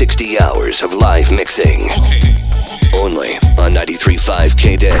 Over 60 hours of live mixing. Only on 93.5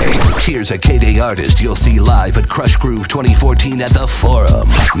 KDAY. Here's a KDAY artist you'll see live at Crush Groove 2014 at the Forum.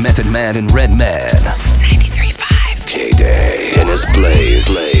 Method Man and Redman. 93.5 KDAY. Dennis Blaze.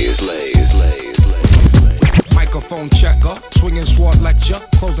 Microphone checker, swinging sword lecture,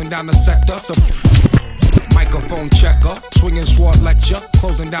 closing down the sector. Microphone checker, swinging sword lecture,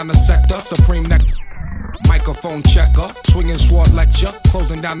 closing down the sector. Supreme neck. Microphone checker, swinging sword lecture,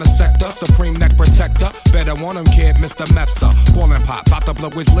 closing down the sector, supreme neck protector. Better want him, kid, Mr. Mepsa. Ballin' pop, about to blow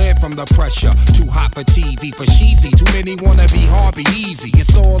his lid from the pressure. Too hot for TV, for cheesy. Too many wanna be hard, be easy.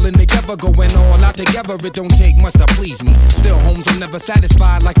 It's all in together, going all out together. It don't take much to please me. Still, homes are never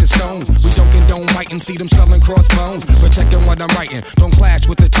satisfied like the Stones. We don't condone writing, see them selling crossbones. Protecting what I'm writing, don't clash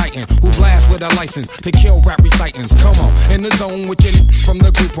with the Titan who blast with a license to kill rap recitants. Come on, in the zone with your from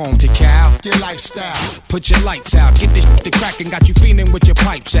the group home to Cal. Your lifestyle. Put your lights out, get this shit to crackin', got you feeling with your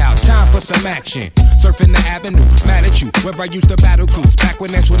pipes out. Time for some action. Surfing the avenue, mad at you. Where I used to battle cruise, back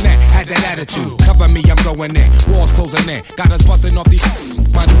when Antoinette had that attitude. Cover me, I'm going in. Walls closing in, got us busting off these.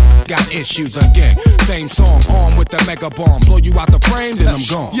 My got issues again. Same song, armed with the mega bomb. Blow you out the frame, then I'm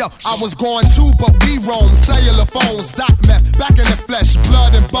gone. Yo, I was going too, but we roam. Cellular phones, doc meth, back in the flesh,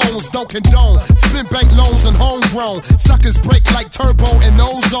 blood and bones, don't condone. Spin bank loans and homegrown. Suckers break like turbo and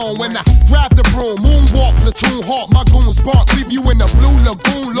ozone. When I grab the broom, moonwalk, platoon hawk, my goons bark, leave you in the blue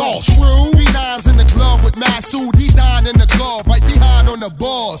lagoon lost. True. B9's in the glove with Masood, D9 in the glove, right behind on the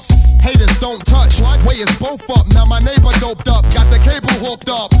boss. Haters don't touch, way is both up. Now my neighbor doped up, got the cable hooked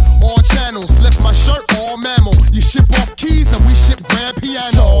up. All channels, lift my shirt, all mammal. You ship off keys and we ship grand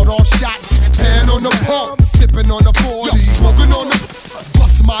piano. Sawed off shot, hand on the pump, sipping on the 40, smoking on the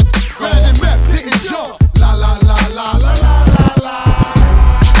bust my red and map, didn't jump. La la la la la la la la.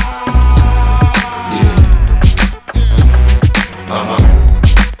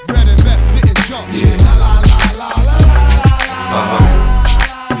 Red and map, didn't jump. La la la la la la la.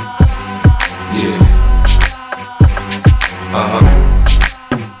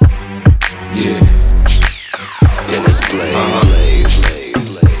 Dennis Blaze.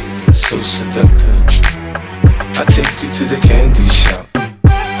 So seductive. I take you to the candy shop.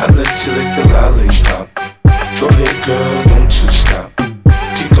 I let you lick the lollipop. Go ahead, girl, don't you stop.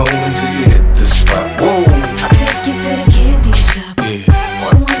 Keep going till you hit the spot. Whoa. I'll take you to the candy shop. Yeah.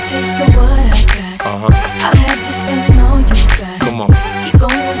 One taste of what I got. I'll have you spending all you got. Come on. Keep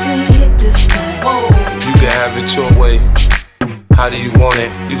going till you hit the spot. Whoa. You can have it your way. How do you want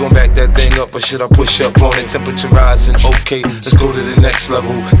it? You gon' back that thing up or should I push up on it? Temperature rising, okay, let's go to the next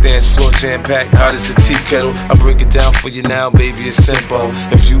level. Dance floor jam-packed, hot as a tea kettle. I break it down for you now, baby, it's simple.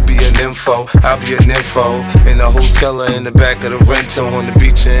 If you be an info, I'll be an info. In the hotel or in the back of the rental, on the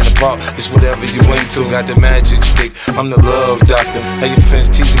beach or in the park, it's whatever you into. Got the magic stick, I'm the love doctor. Hey, your friends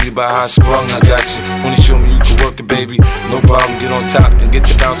teasing you about how I sprung, I got you. Wanna show me you can work it, baby? No problem, get on top, then get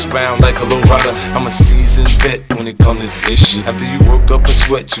to bounce around like a low rider. I'm a seasoned vet when it comes to this shit. After you work up a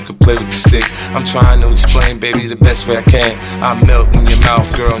sweat, you can play with the stick. I'm trying to explain, baby, the best way I can. I melt in your mouth,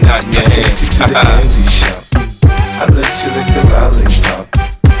 girl, not in your hand. Take you to the candy shop. I let you lick the lollipop.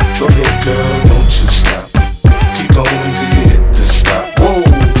 Go ahead, girl, don't you stop. Keep going till you hit the spot. Whoa.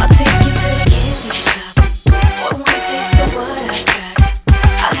 I'll take you to the candy shop. One taste of what I got.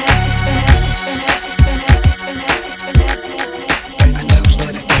 I'll have you spend,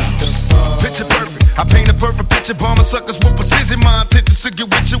 Picture perfect. I paint a perfect picture, bombing suckers with precision. My intentions to get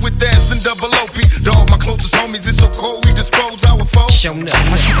with you with ass and double OP. Dog, my closest homies, it's so cold, we dispose our foes. Show up,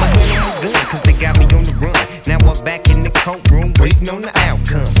 I keep my head on good, cause they got me on the run. Now I'm back in the courtroom, waiting on the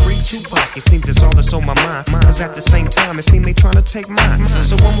outcome. Free Tupac, it seems that's all that's on my mind. Cause at the same time, it seems they tryna take mine.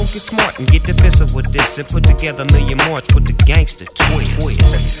 So I'm gonna get smart and get defensive with this and put together a million more, put the gangster twist.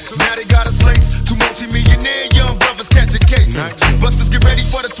 Now they got us laced, two multi-millionaire young brothers catching cases. Busters get ready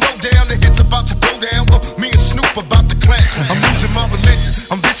for the throwdown, the hits about to go down. Me and Snoop about to clap. I'm losing my religion,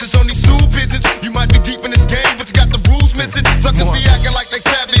 I'm vicious on these stool pigeons. You might be deep in this game, but you got the rules missing. Suckers be acting like they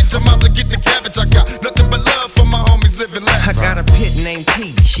savage, I'm out to get the cabbage. I got nothing but love for my homies living life. I got a pit named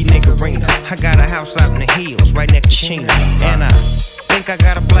P, she niggerina. I got a house out in the hills, right next to Chino. And I think I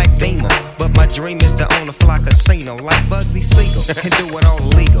got a black Beamer, but my dream is to own a fly casino like Bugsy Siegel and do it all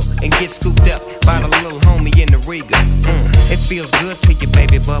illegal and get scooped up by the little homie in the Riga. It feels good to you,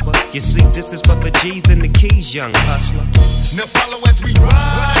 baby bubba. You see, this is for the G's and the keys, young hustler. Now follow as we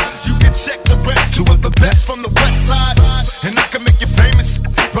ride. You can check the rest. Two of the best from the west side, and I can make you famous.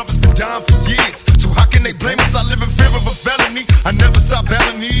 Brothers been down for years, so how can they blame us? I live in fear of a felony. I never stop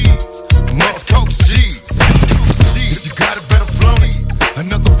belling these West Coast G's. If you got a better flow,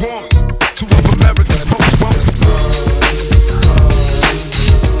 another one. Two of America's most wanted.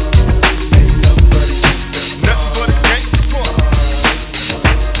 Nothing but a gangster boy.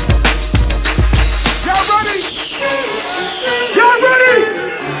 Y'all ready? Y'all ready?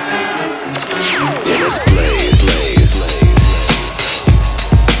 Dennis Blaze.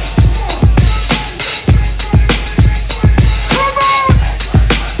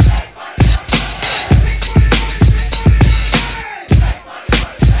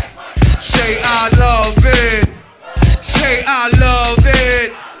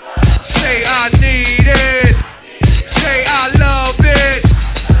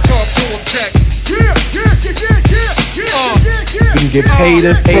 get paid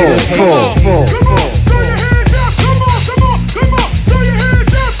in full.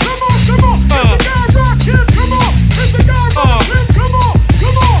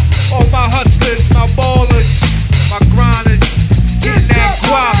 All my hustlers, my ballers, my grinders, getting that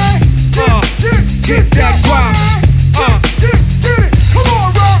guap, get that guap,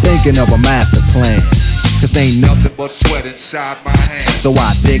 Thinking of a master plan, 'cause ain't nothing but sweat inside my hands. So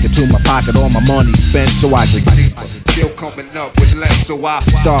I dig into my pocket, all my money spent, so I still coming up with less, so I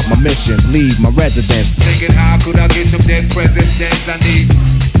start my mission, leave my residence. Thinking how could I get some dead presidents I need.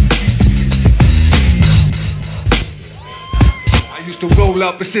 I used to roll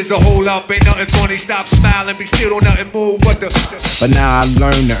up, it says a hole up, ain't nothing funny, stop smiling, but still don't nothing move, what the. But now I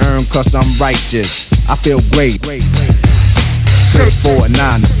learn to earn 'cause I'm righteous, I feel great. Straight for a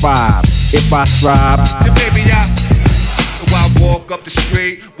 9 to 5, if I strive. And baby, so I walk up the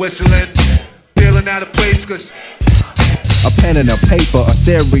street, whistling, feeling out of place, 'cause a pen and a paper, a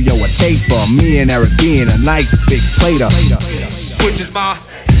stereo, a taper. Me and Eric being a nice big plater. Which is my,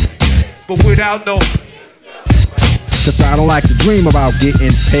 but without no. 'Cause I don't like to dream about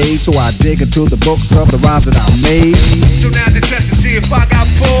getting paid, so I dig into the books of the rhymes that I made. So now's the test to see if I got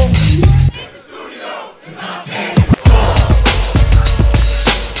pulled.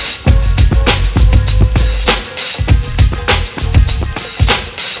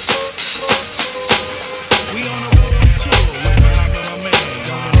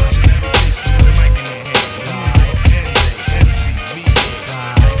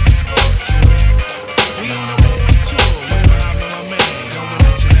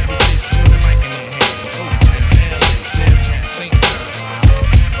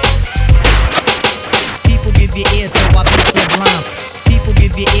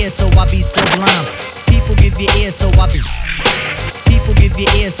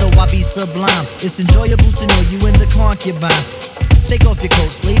 Sublime. It's enjoyable to know you in the concubines. Take off your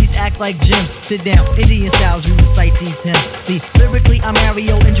coats, ladies act like gems. Sit down, Indian styles, you recite these hymns. See, lyrically I'm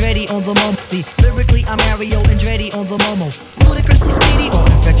Mario Andretti on the momo. See, lyrically I'm Mario Andretti on the momo. Ludicrously speedy or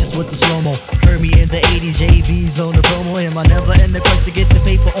infectious with the slow-mo. Heard me in the 80s, JV's on the promo. Am I never in the quest to get the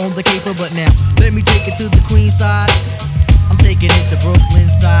paper on the caper? But now, let me take it to the queen side. I'm taking it to Brooklyn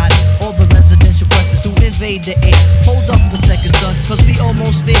side. All the residential questions who invade the air. Hold up a second, son, 'cause we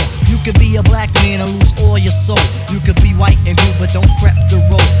almost there. You could be a black man and lose all your soul. You could be white and blue, but don't prep the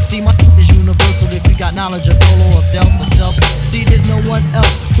road. See, my is universal if you got knowledge of Polo or Delta for self. See, there's no one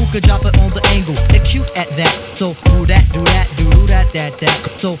else who could drop it on the angle. They're cute at that. So who that, do that, do that, that.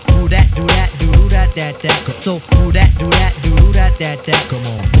 So who that, do that, do that, that. So who that, do that, do that, that. Come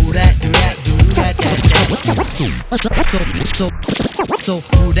on, who that, do that, do that, that. So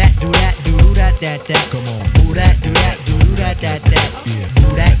who that, do that, do that, that. Come on, who that, do that, do that, that.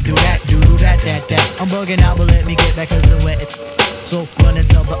 Do that, do that, do that. I'm bugging out, but let me get back 'cause I'm wet. So run and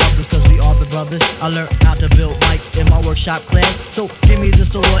tell the others 'cause we are the brothers. I learned how to build mics in my workshop class. So give me the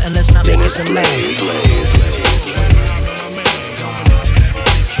sword and let's not make it the last.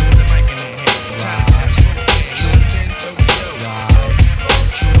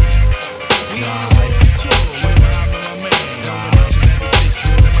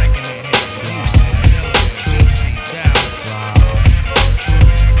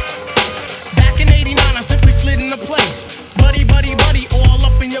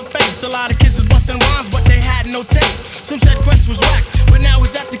 A lot of kids was busting rhymes, but they had no taste. Some said Quest was whack, but now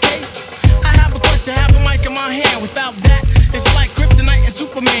is that the case? I have a quest to have a mic in my hand. Without that, it's like Kryptonite and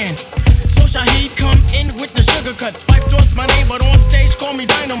Superman. So Shaheed come in with the sugar cuts. Fife towards my name, but on stage call me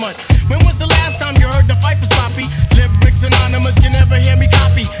Dynamite. When was the last time you heard the fight for sloppy? Lyrics anonymous, you never hear me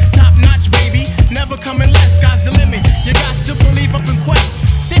copy. Top notch, baby, never coming less. Sky's the limit, you got to believe up in Quest.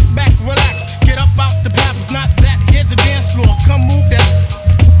 Sit back, relax, get up out the path. If not that, here's a dance floor, come move that.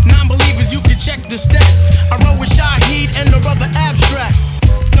 Non-believers, you can check the stats. I roll with Shaheed and the brother Abstract.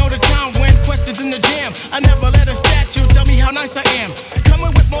 Know the time when Quest is in the jam. I never let a statue tell me how nice I am.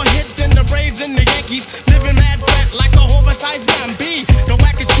 Coming with more hits than the Braves and the Yankees. Living mad fat like a oversized man. B, the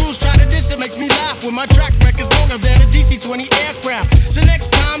wackest crews try to diss it, makes me laugh. When my track record's longer than a DC-20 aircraft. So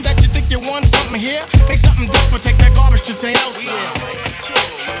next time that you think you want something here, make something dope or take that garbage to St. Elsewhere.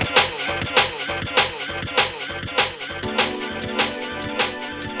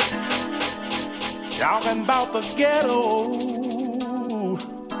 Talking about the ghetto,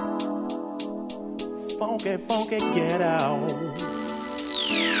 funky, funky ghetto.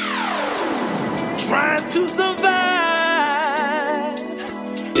 Trying to survive.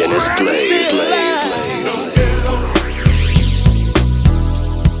 Dennis Blaze.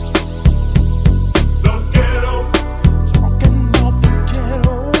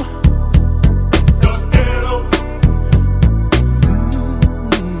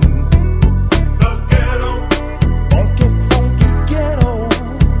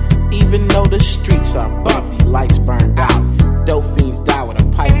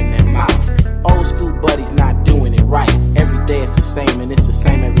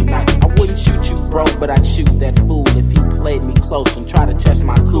 test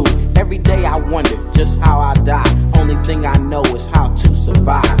my cool. Every day I wonder just how I die. Only thing I know is how to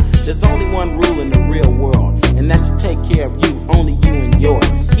survive. There's only one rule in the real world, and that's to take care of you, only you and yours.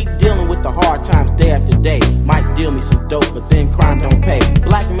 Keep dealing with the hard times day after day. Might deal me some dope, but then crime don't pay.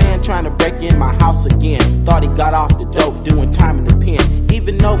 Black man trying to break in my house again. Thought he got off the dope, doing time in the pen.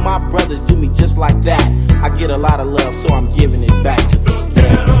 Even though my brothers do me just like that, I get a lot of love, so I'm giving it back to the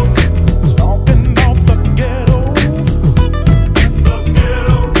ghetto. Talking about the ghetto. The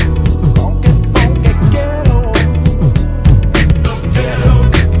ghetto. Funky, funky ghetto. The ghetto.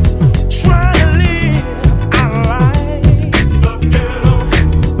 Trying to live our lives. The ghetto.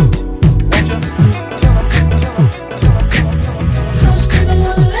 Won't you tell them. Hush, baby,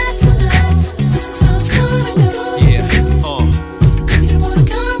 wanna let you know this is how it's gonna go. Yeah, If you wanna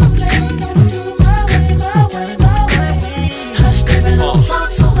come and play, gotta do it my way, my way, my way. Hush, baby, don't talk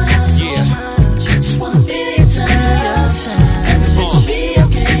so much. Just wanna feel your time. Everything will be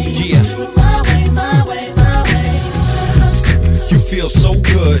okay. Yeah. Do it my way, my way, my way. Hush, you feel so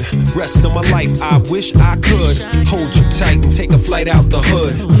good. Rest of my life, I wish I could hold you tight and take a flight out the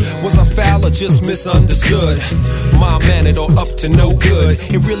hood. Was I foul or just misunderstood? Mild-mannered or up to no good?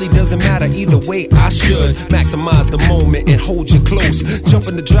 It really doesn't matter either way. I should maximize the moment and hold you close. Jump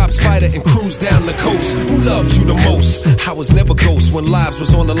in the drop spider and cruise down the coast. Who loved you the most? I was never ghost when lives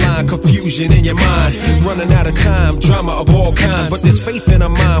was on the line. Confusion in your mind, running out of time. Drama of all kinds, but there's faith in our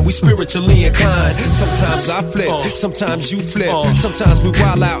mind. We spiritually inclined. Sometimes I flip, sometimes you flip. Sometimes we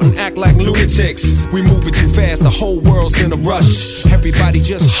wild out and act like lunatics. We move it too fast, the whole world's in a rush. Everybody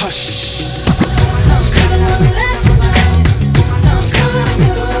just hush. hush, baby, let me let you know this is how it's gonna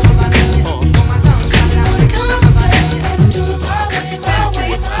go. If you wanna come and play, gotta do it my way, my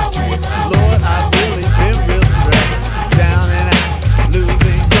way, my way, my way. Lord, I've really been real stressed, down and out,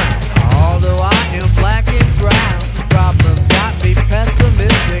 losing ground. Although I am black and brown, problems got me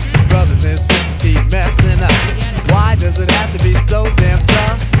pessimistic. Brothers and sisters keep messing up. Why does it have to be so damn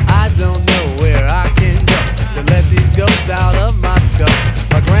tough? I don't know where I can go to let these ghosts out of my skull.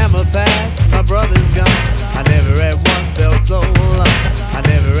 My grandma passed, my brother's gone. I never at once felt so alone. I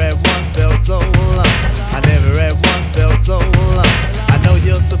never at once felt so alone. I never at once felt so alone. I know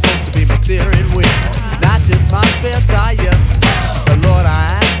you're supposed to be my steering wheel, not just my spare tire. But Lord,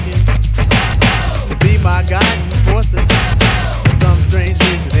 I ask you to be my guiding force. For some strange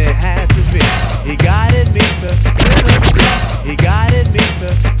reason it had to be. He guided me to Tennessee. He guided me to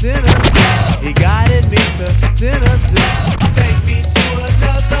Tennessee. He guided me to Tennessee. Take me to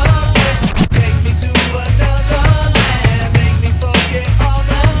another place. Take me to another land. Make me forget all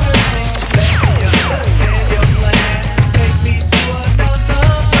that hurts me. Let me understand your plan. Take me to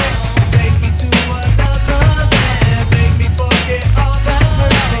another place. Take me to another land. Make me forget all that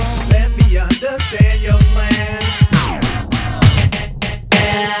hurts me. Let me understand your plan.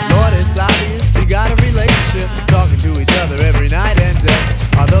 Lord, it's obvious we got a relationship, talking to each other every night and day.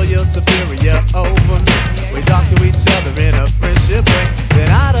 Although you're superior over me, we talk to each other in a friendship way. Then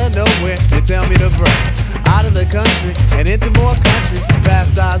out of nowhere, you tell me to break out of the country and into more countries,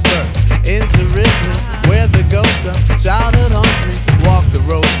 past Osborne, into Ripley, where the ghost of childhood haunts me. Walk the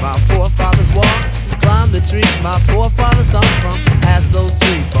roads my forefathers walked, climb the trees my forefathers hung from. Ask those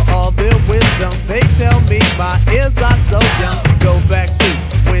trees for all their wisdom. They tell me my ears are so young. Go back to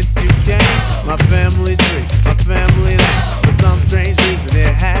whence you came, my family tree, my family name. For some strange reason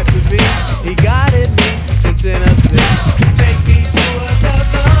it had to be. He guided me to Tennessee. Take me to another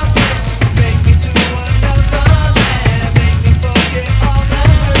place. Take me to another land. Make me forget all that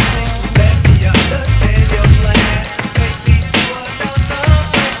hurts me. Let me understand your plan. Take me to another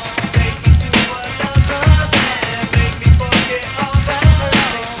place. Take me to another land. Make me forget all that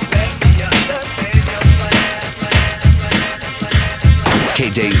hurts me. Let me understand your plan.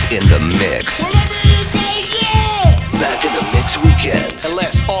 KDAY's in the mix. Back in the mix weekends. And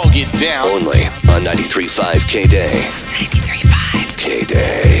let's all get down. Only on 93.5 KDAY. 93.5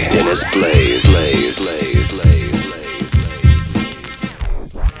 KDAY. Dennis Blaze.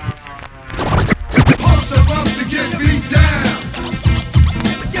 Pumps are up to get beat down.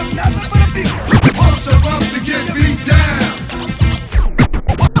 Pumps are up to get beat down.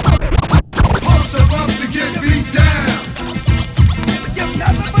 Pumps are up to get beat down.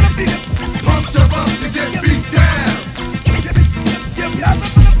 Pumps are up to get beat down.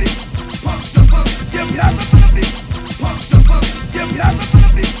 Pumps are up to get beat down. Pumps are up to get beat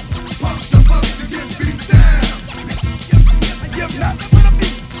down. Pumps are up to get beat down.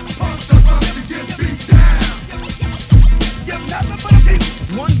 Pumps are up to get beat down.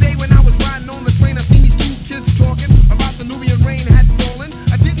 One day when I was riding on the train, I seen these two kids talking about the Nubian rain had fallen.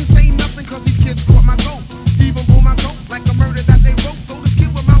 I didn't say nothing cause these kids caught my goat. Even pulled my coat like a murder that they wrote. So to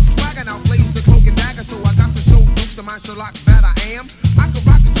am. I could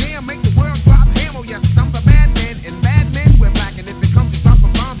rock a jam, make the world drop hammer. Yes, I'm the bad man, and bad men we're back. And if it comes to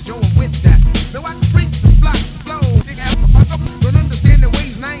dropping bombs, yo, I'm with that. No, I can freak the flock, flow, big ass but understand the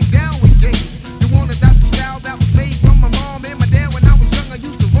ways, and I ain't down with gays. You want to adopt the style that was made from my mom and my dad when I was young. I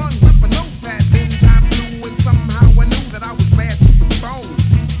used to run with a notepad. Then time flew, and somehow I knew that I was bad to the bone.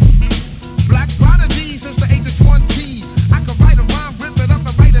 Black prodigy since the age of 20. I could write a rhyme, rip it up,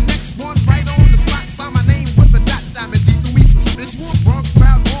 and write the next one right on the spot. Sign my name with a dot, diamond D through me some spit. Bronx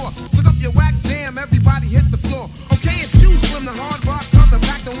proud war. Suck up your whack jam, everybody hit the floor. Okay, it's you, Slim, the hard rock brother.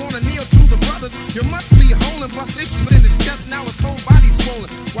 Back don't wanna kneel to the brothers. You must be holding, bust his shit in his chest. Now his whole body's swollen.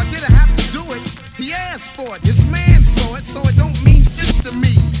 Why did I have to do it? He asked for it. His man saw it, so it don't mean shit to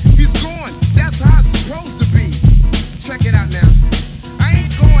me. He's gone. That's how it's supposed to be. Check it out now. I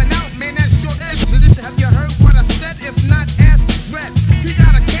ain't going out, man. That's short as shit. Have you heard what I said? If not, ask the dread. He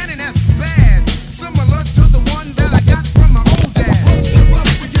got a cannon that's bad, similar to the one that I got from my old dad.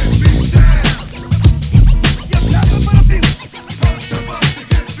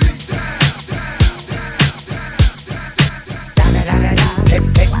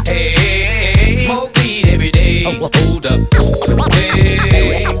 Hey, smoke weed every day. Hold up.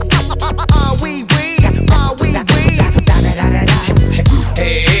 Hey.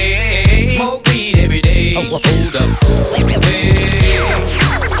 Hey, smoke weed every day. Hold up.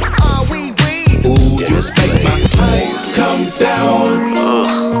 Ooh, just make my eyes come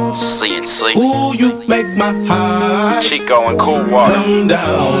down. CNC. Ooh, you make my high Chico and Cool Water. come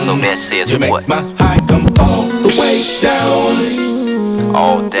down. So that says you what? make my high come all the way down.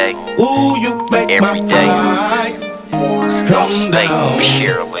 All day. Ooh, you make every my day. high Don't stay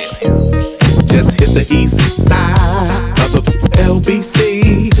purely. Just hit the east side of the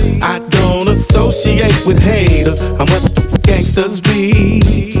LBC. I don't associate with haters. I'm what gangsters be.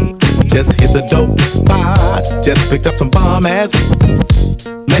 Just hit the dope spot. Just picked up some bomb ass.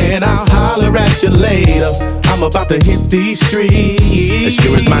 Man, I'll holler at you later. I'm about to hit these streets. As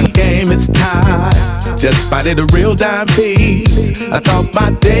sure as my game is tied, just spotted a real dime piece. I thought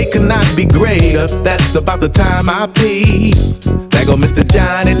my day could not be greater. That's about the time I peep. There go Mr.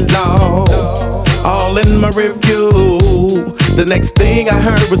 Johnny Law, all in my review. The next thing I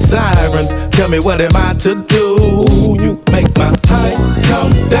heard was sirens. Tell me what am I to do? Ooh, you make my high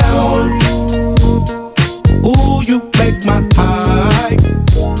come down. Ooh, you make my high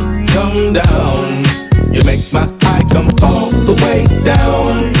come down. You make my high come all the way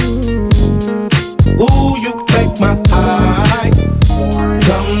down. Ooh, you make my high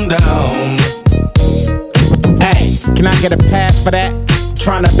come down. Hey, can I get a pass for that?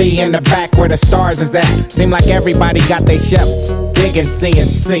 Tryna be in the back where the stars is at. Seem like everybody got they shovels, digging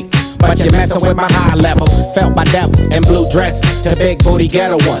CNC. But you're messing with my high levels. Felt by devils in blue dresses to big booty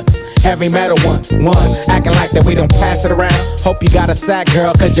ghetto ones. Heavy metal ones, acting like that we don't pass it around. Hope you got a sack,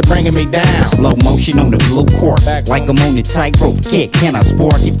 girl, cause you're bringing me down. Slow motion on the blue court, like I'm on the tightrope kick. Can I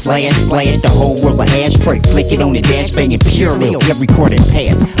spark it? Flash, the whole world's a ashtray. Flick it on the dash, banging pure lil. Every quarter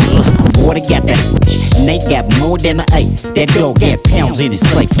pass. Boy, they got that. Nate got more than an 8. That dog got pounds in his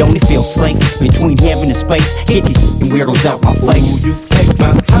slate. Don't it feel safe between heaven and space? Get these weirdos out my face. Ooh, you make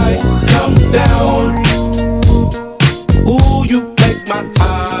my high come down. Ooh, you make my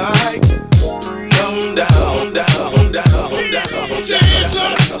high come down, down, down, down. Get your hands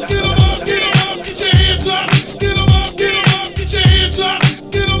up, get 'em up, get 'em up, get your hands up, get 'em up, get 'em up, get your hands up,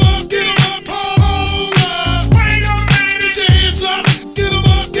 get 'em up, get 'em up, hold up, wait a minute, get your hands up, get 'em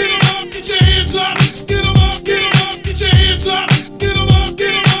up, get 'em up, get your hands up, get 'em up, get 'em up, get your hands up, get 'em up,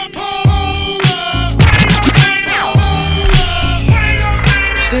 get 'em up, hold up, wait a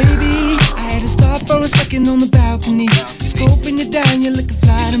minute. Baby, I had to stop for a second on the balcony. Scoping you down, you're looking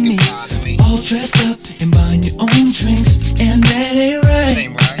fly to me. All dressed up and buying your own drinks, and that ain't right.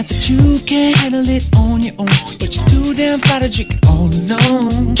 I thought you can't handle it on your own, but you're too damn fly to drink it all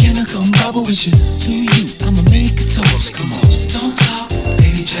alone. Can I come bubble with you? To you, I'ma make a toast. Come on, don't talk,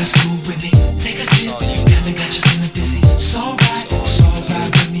 baby, just move with me. Take a sip, kinda got you feeling dizzy. It's alright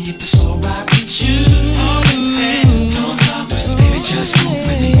with me if it's alright with you. Don't talk, baby, just move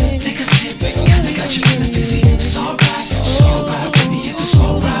with me. Take a sip, kinda got you feeling dizzy. It's alright with me if it's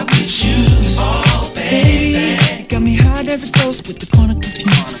alright with you. Baby, you got me high as a ghost with the corner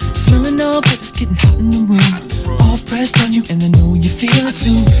perfume. Smelling all good, it's getting hot in the room. All pressed on you, and I know you feel it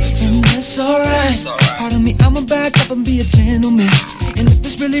too. And that's alright. Pardon me, I'ma back up and be a gentleman. And if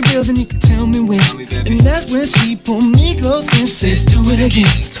it's really real, then you can tell me when. And that's when she pulled me close and said, do it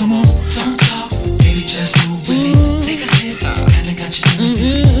again. Come on, don't talk, baby, just move with me. Take a sip, kinda got you feeling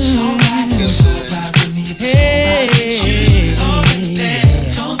dizzy. It's alright with me if it's alright with you.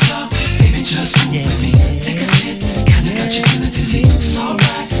 Don't talk, baby, just move with me. Take a sip, kinda got you feeling dizzy.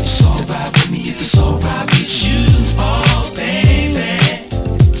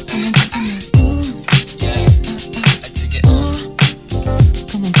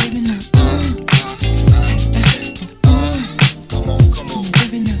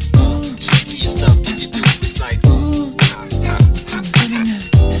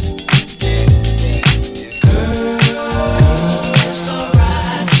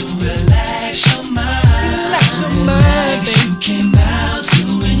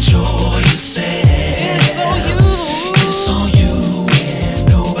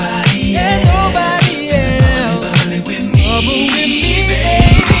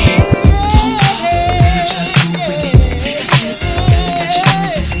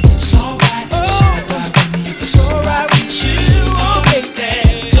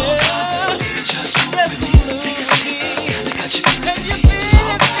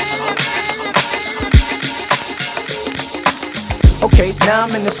 Okay, now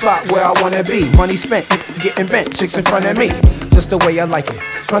I'm in the spot where I wanna be. Money spent, getting bent, chicks in front of me. Just the way I like it.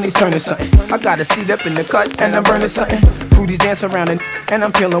 Money's turning something. I got a seat up in the cut and I'm burning something. Fruities dance around and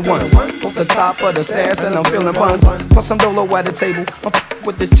I'm feeling ones. Off the top of the stairs and I'm feeling buns. Plus I'm dolo at the table. I'm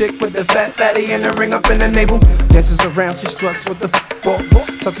with this chick with the fat fatty and the ring up in the navel. Dances around, she struts with the walk.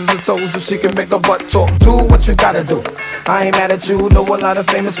 Touches her toes so she can make her butt talk. Do what you gotta do. I ain't mad at you. Know a lot of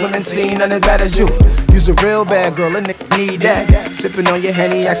famous women seen none as bad as you. You's a real bad girl and need that. Sipping on your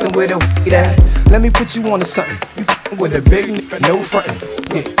Henny, asking where the weed at. Let me put you on to something. You f***ing with a big nigga, no frontin'.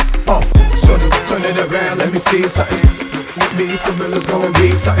 Yeah, shorty, turn it around, let me see something. With me, for real, it's gonna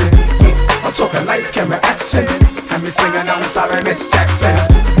be something. Yeah, I'm talking lights, camera, action. Have me singing, I'm sorry, Miss Jackson.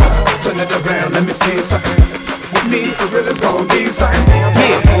 Turn it around, let me see something. With me, for real, it's gonna be something.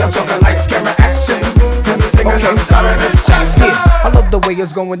 Yeah, I'm talking lights, camera, action. Have me singing, I'm sorry, Miss Jackson. I love the way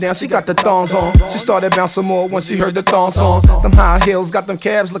it's going down, she got the thongs on. She started bouncing more when she heard the thong songs. Them high heels got them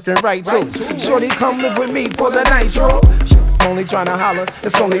calves looking right too. Shorty, come live with me for the nitro. Only tryna holler,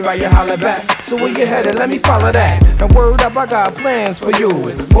 it's only right you holler back. So where you headed, let me follow that. And word up, I got plans for you.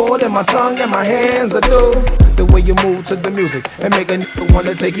 It's more than my tongue and my hands are do. The way you move to the music and make a nigga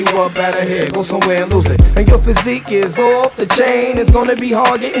wanna take you up out of here, go somewhere and lose it. And your physique is off the chain. It's gonna be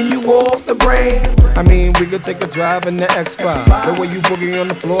hard getting you off the brain. I mean, we could take a drive in the X5. The way you boogie on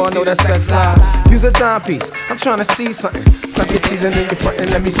the floor, I know that's sex high. Use a timepiece, I'm tryna see something. Suck your teasing in your front and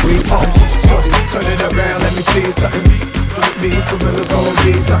let me squeeze something. Shorty, turn it around, let me see something. Me, for real, it's gonna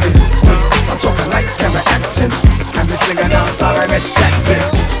be something. I'm talking lights, camera, action. I'm just singing, I'm sorry, Miss Jackson.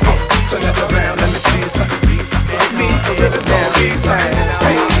 Turn it around, let me see something. Me, for real, it's gonna be something.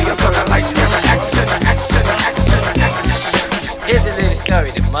 I'm talking lights, camera, action, action. Here's a little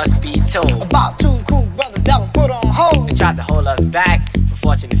story that must be told about two cool brothers that were put on hold. They tried to hold us back for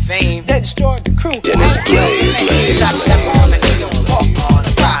fortune and fame. They destroyed the crew. Dennis plays. They tried to step on the hill, walk on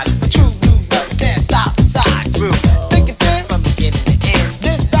the ride. The true blue brothers stand side to side. Group.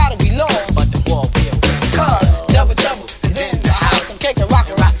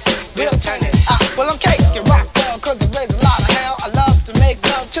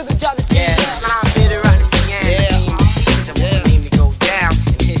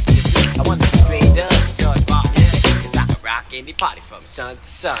 Party from sun to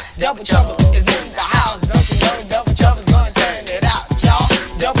sun. Double trouble is in the house. Don't you know double trouble's gonna turn it out, y'all?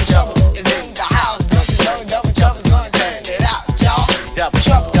 Double trouble is in the house. Don't you know double trouble's gonna turn it out, y'all? Double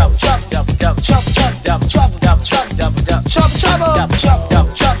trouble, double trouble, double double trouble, double trouble, double trouble, double double trouble, trouble, double trouble,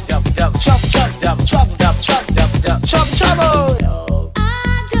 double trouble, double double trouble, double trouble, double trouble, double trouble, trouble.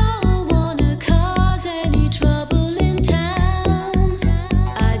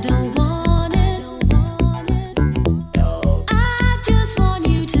 Just want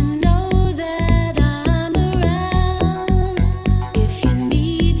you to know that I'm around.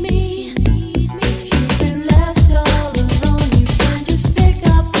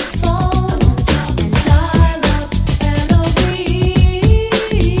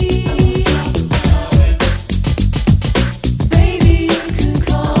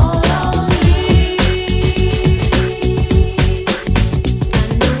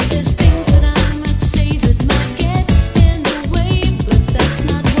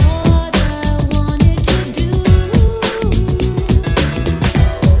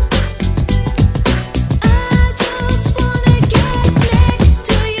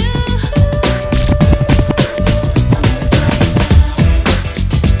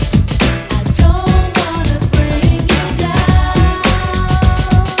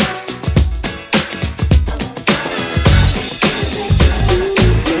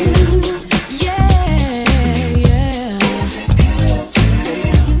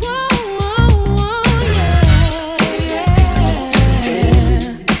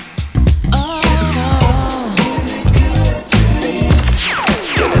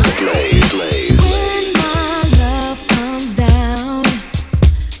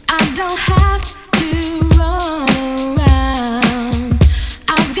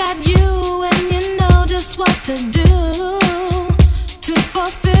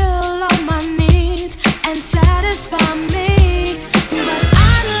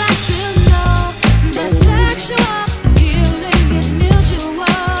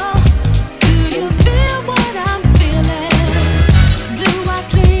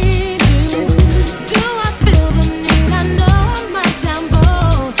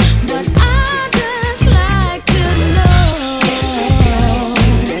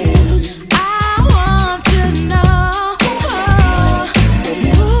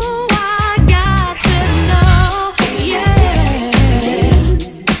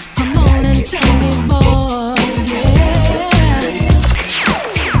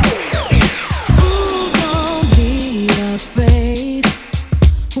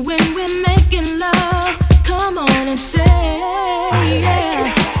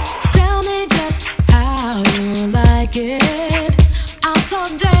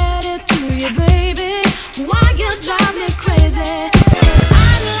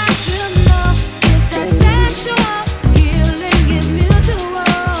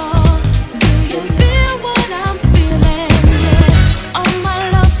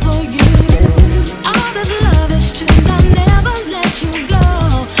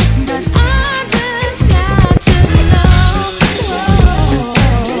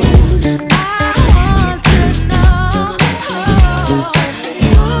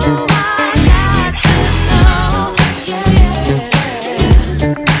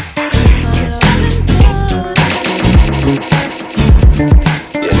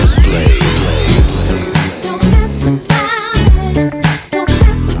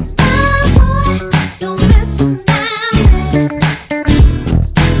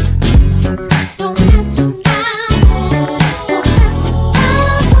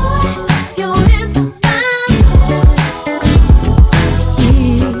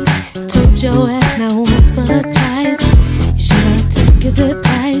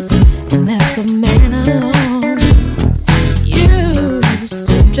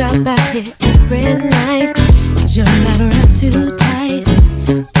 stop by here every night. 'Cause you're never up too tight.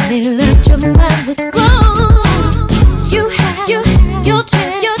 And it left your mind was wrong. You had your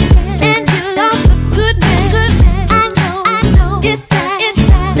chance, and you lost a good man. I know, it's sad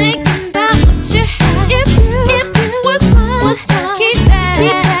thinking about what you had. If you was mine, keep that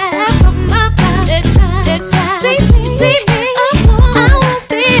off my mind. Next time, see me, I won't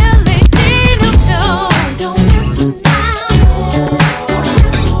be a lady no more. Don't mess with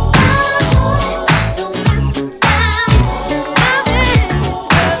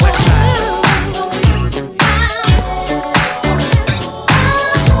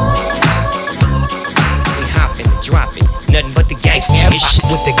nothing but the gangsta shit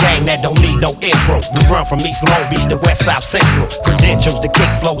with the gang that don't need no intro. We run from East Long Beach to West South Central. Credentials to kick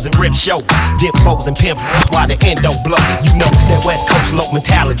flows and rip shows. Dip foes and pimp while the endo blow. You know that West Coast low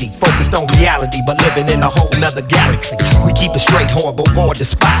mentality, focused on reality, but living in a whole nother galaxy. We keep it straight, horrible, board the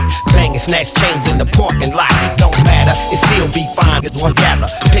spot. Bang and snatch chains in the parking lot. Don't matter, it still be fine. It's one gather.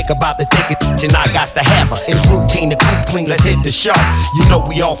 Pick about the thicket and I got to have her. It's routine to coop clean, let's hit the show. You know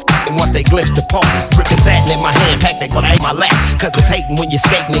we all f***ing once they glimpse the pole. Rippin' satin in my hand, pack that one ain't my lap. Cause it's hating when you're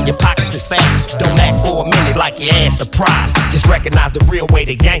skating and your pockets is fat. Don't act for a minute like your ass surprised. Just recognize the real way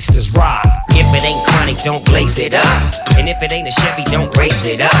the gangsters ride. If it ain't chronic, don't blaze it up. And if it ain't a Chevy, don't race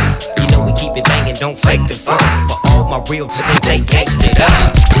it up. You know we keep it banging, don't fake the fun. For all my real tipping, they gangstered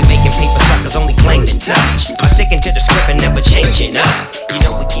up. We making paper suckers only claim to touch. By sticking to the script and never changing up. You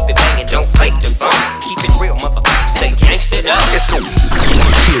know we keep it banging, don't fake the fun. Keep it real, motherfuckers, stay gangstered up.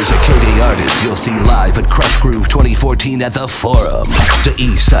 Here's a KDAY artist you'll see live at Crush Groove 2014 at the Forum. The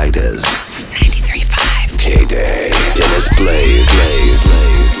Eastsiders. 93.5 KDAY. Dennis Blaze.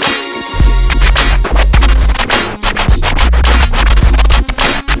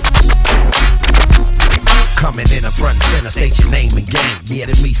 Coming in the front and center, state your name and game. Yeah,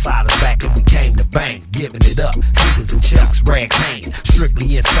 the Eastsiders back and we came to bang. Giving it up, Peters and Chucks, Rag Kane.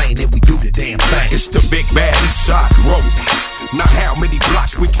 Strictly insane and we do the damn thing. It's the big bad Eastside road. Now how many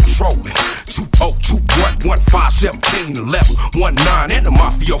blocks we controlling? 2021-15-17-11-19 and the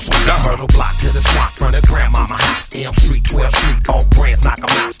mafioso done. Myrtle block to the swamp front of grandmama house. Elm Street, 12th Street, all brands knock 'em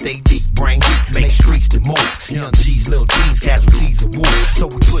out. Stay deep, brain deep, make streets the moves. Young G's, little G's, casualties of war. So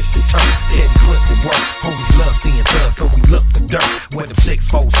we twist and turn, Teddy puts and work. Homies love seeing thugs, so we look for dirt. When them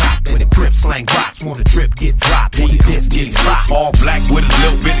 6-4s hot, when the grip slang rocks, when the trip get dropped, when this gets hot. All black with a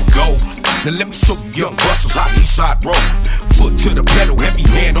little bit of gold. Now let me show you young busters how Eastside roll. Foot to the pedal, heavy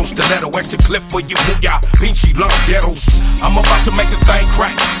hand on stiletto, extra clip for you, booyah, pinchy long ghettos. I'm about to make the thing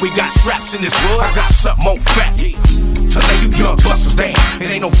crack. We got straps in this wood, I got something more fat. So lay you young busters down.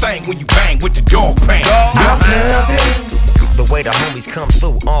 It ain't no thing when you bang with the dog bang. I love it. The way the homies come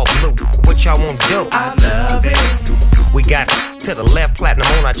through, all blue. What y'all wanna do? I love it. We got to the left, platinum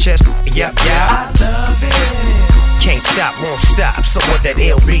on our chest. Yep. I love it. Can't stop, won't stop. So what that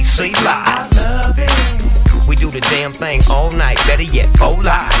LBC like? I love it. We do the damn thing all night, better yet, full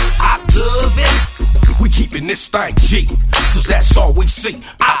live. I love it. We keepin' this thing G, cause that's all we see.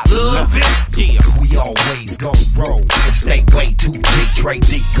 I love it. Yeah, we always gon' roll and stay way too G. Trade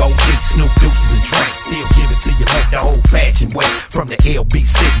deep, go deep, Snoop Deuces and Train. Still give it to you like the old-fashioned way. From the LB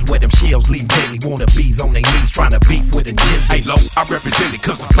City where them shells leave daily. Wannabes on their knees trying to beef with a Jizzy. Hey, low, I represent it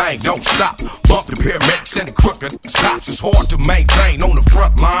cause the thing don't stop. Bump the paramedics and the crooked cops. It's hard to maintain on the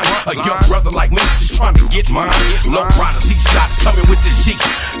front line. A young brother like me just trying to get mine. Low riders, these shots coming with this G.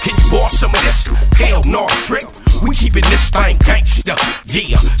 Can you borrow some of this? Hell no, trick. We keepin' this thing gangsta,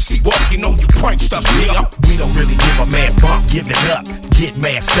 yeah. See, walking on you pranksters, yeah. We don't really give a man bump, give it up. Get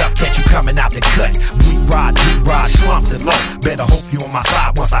masked up, catch you coming out the cut. We ride, slump the low. Better hope you on my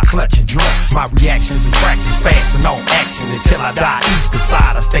side once I clutch and draw. My reactions and fractions fast and on action. Until I die, east to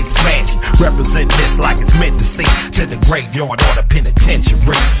side, I stay smashing. Represent this like it's meant to see. To the graveyard or the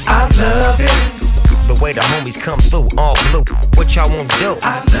penitentiary. I love it. The way the homies come through, all blue. What y'all wanna do?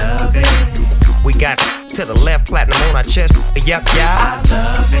 I love it. We got to the left, platinum on our chest. Yep. I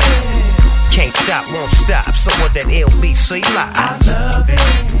love it. Can't stop, won't stop. So what that LBC like? I love it.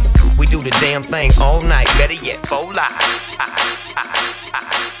 We do the damn thing all night, better yet, full live.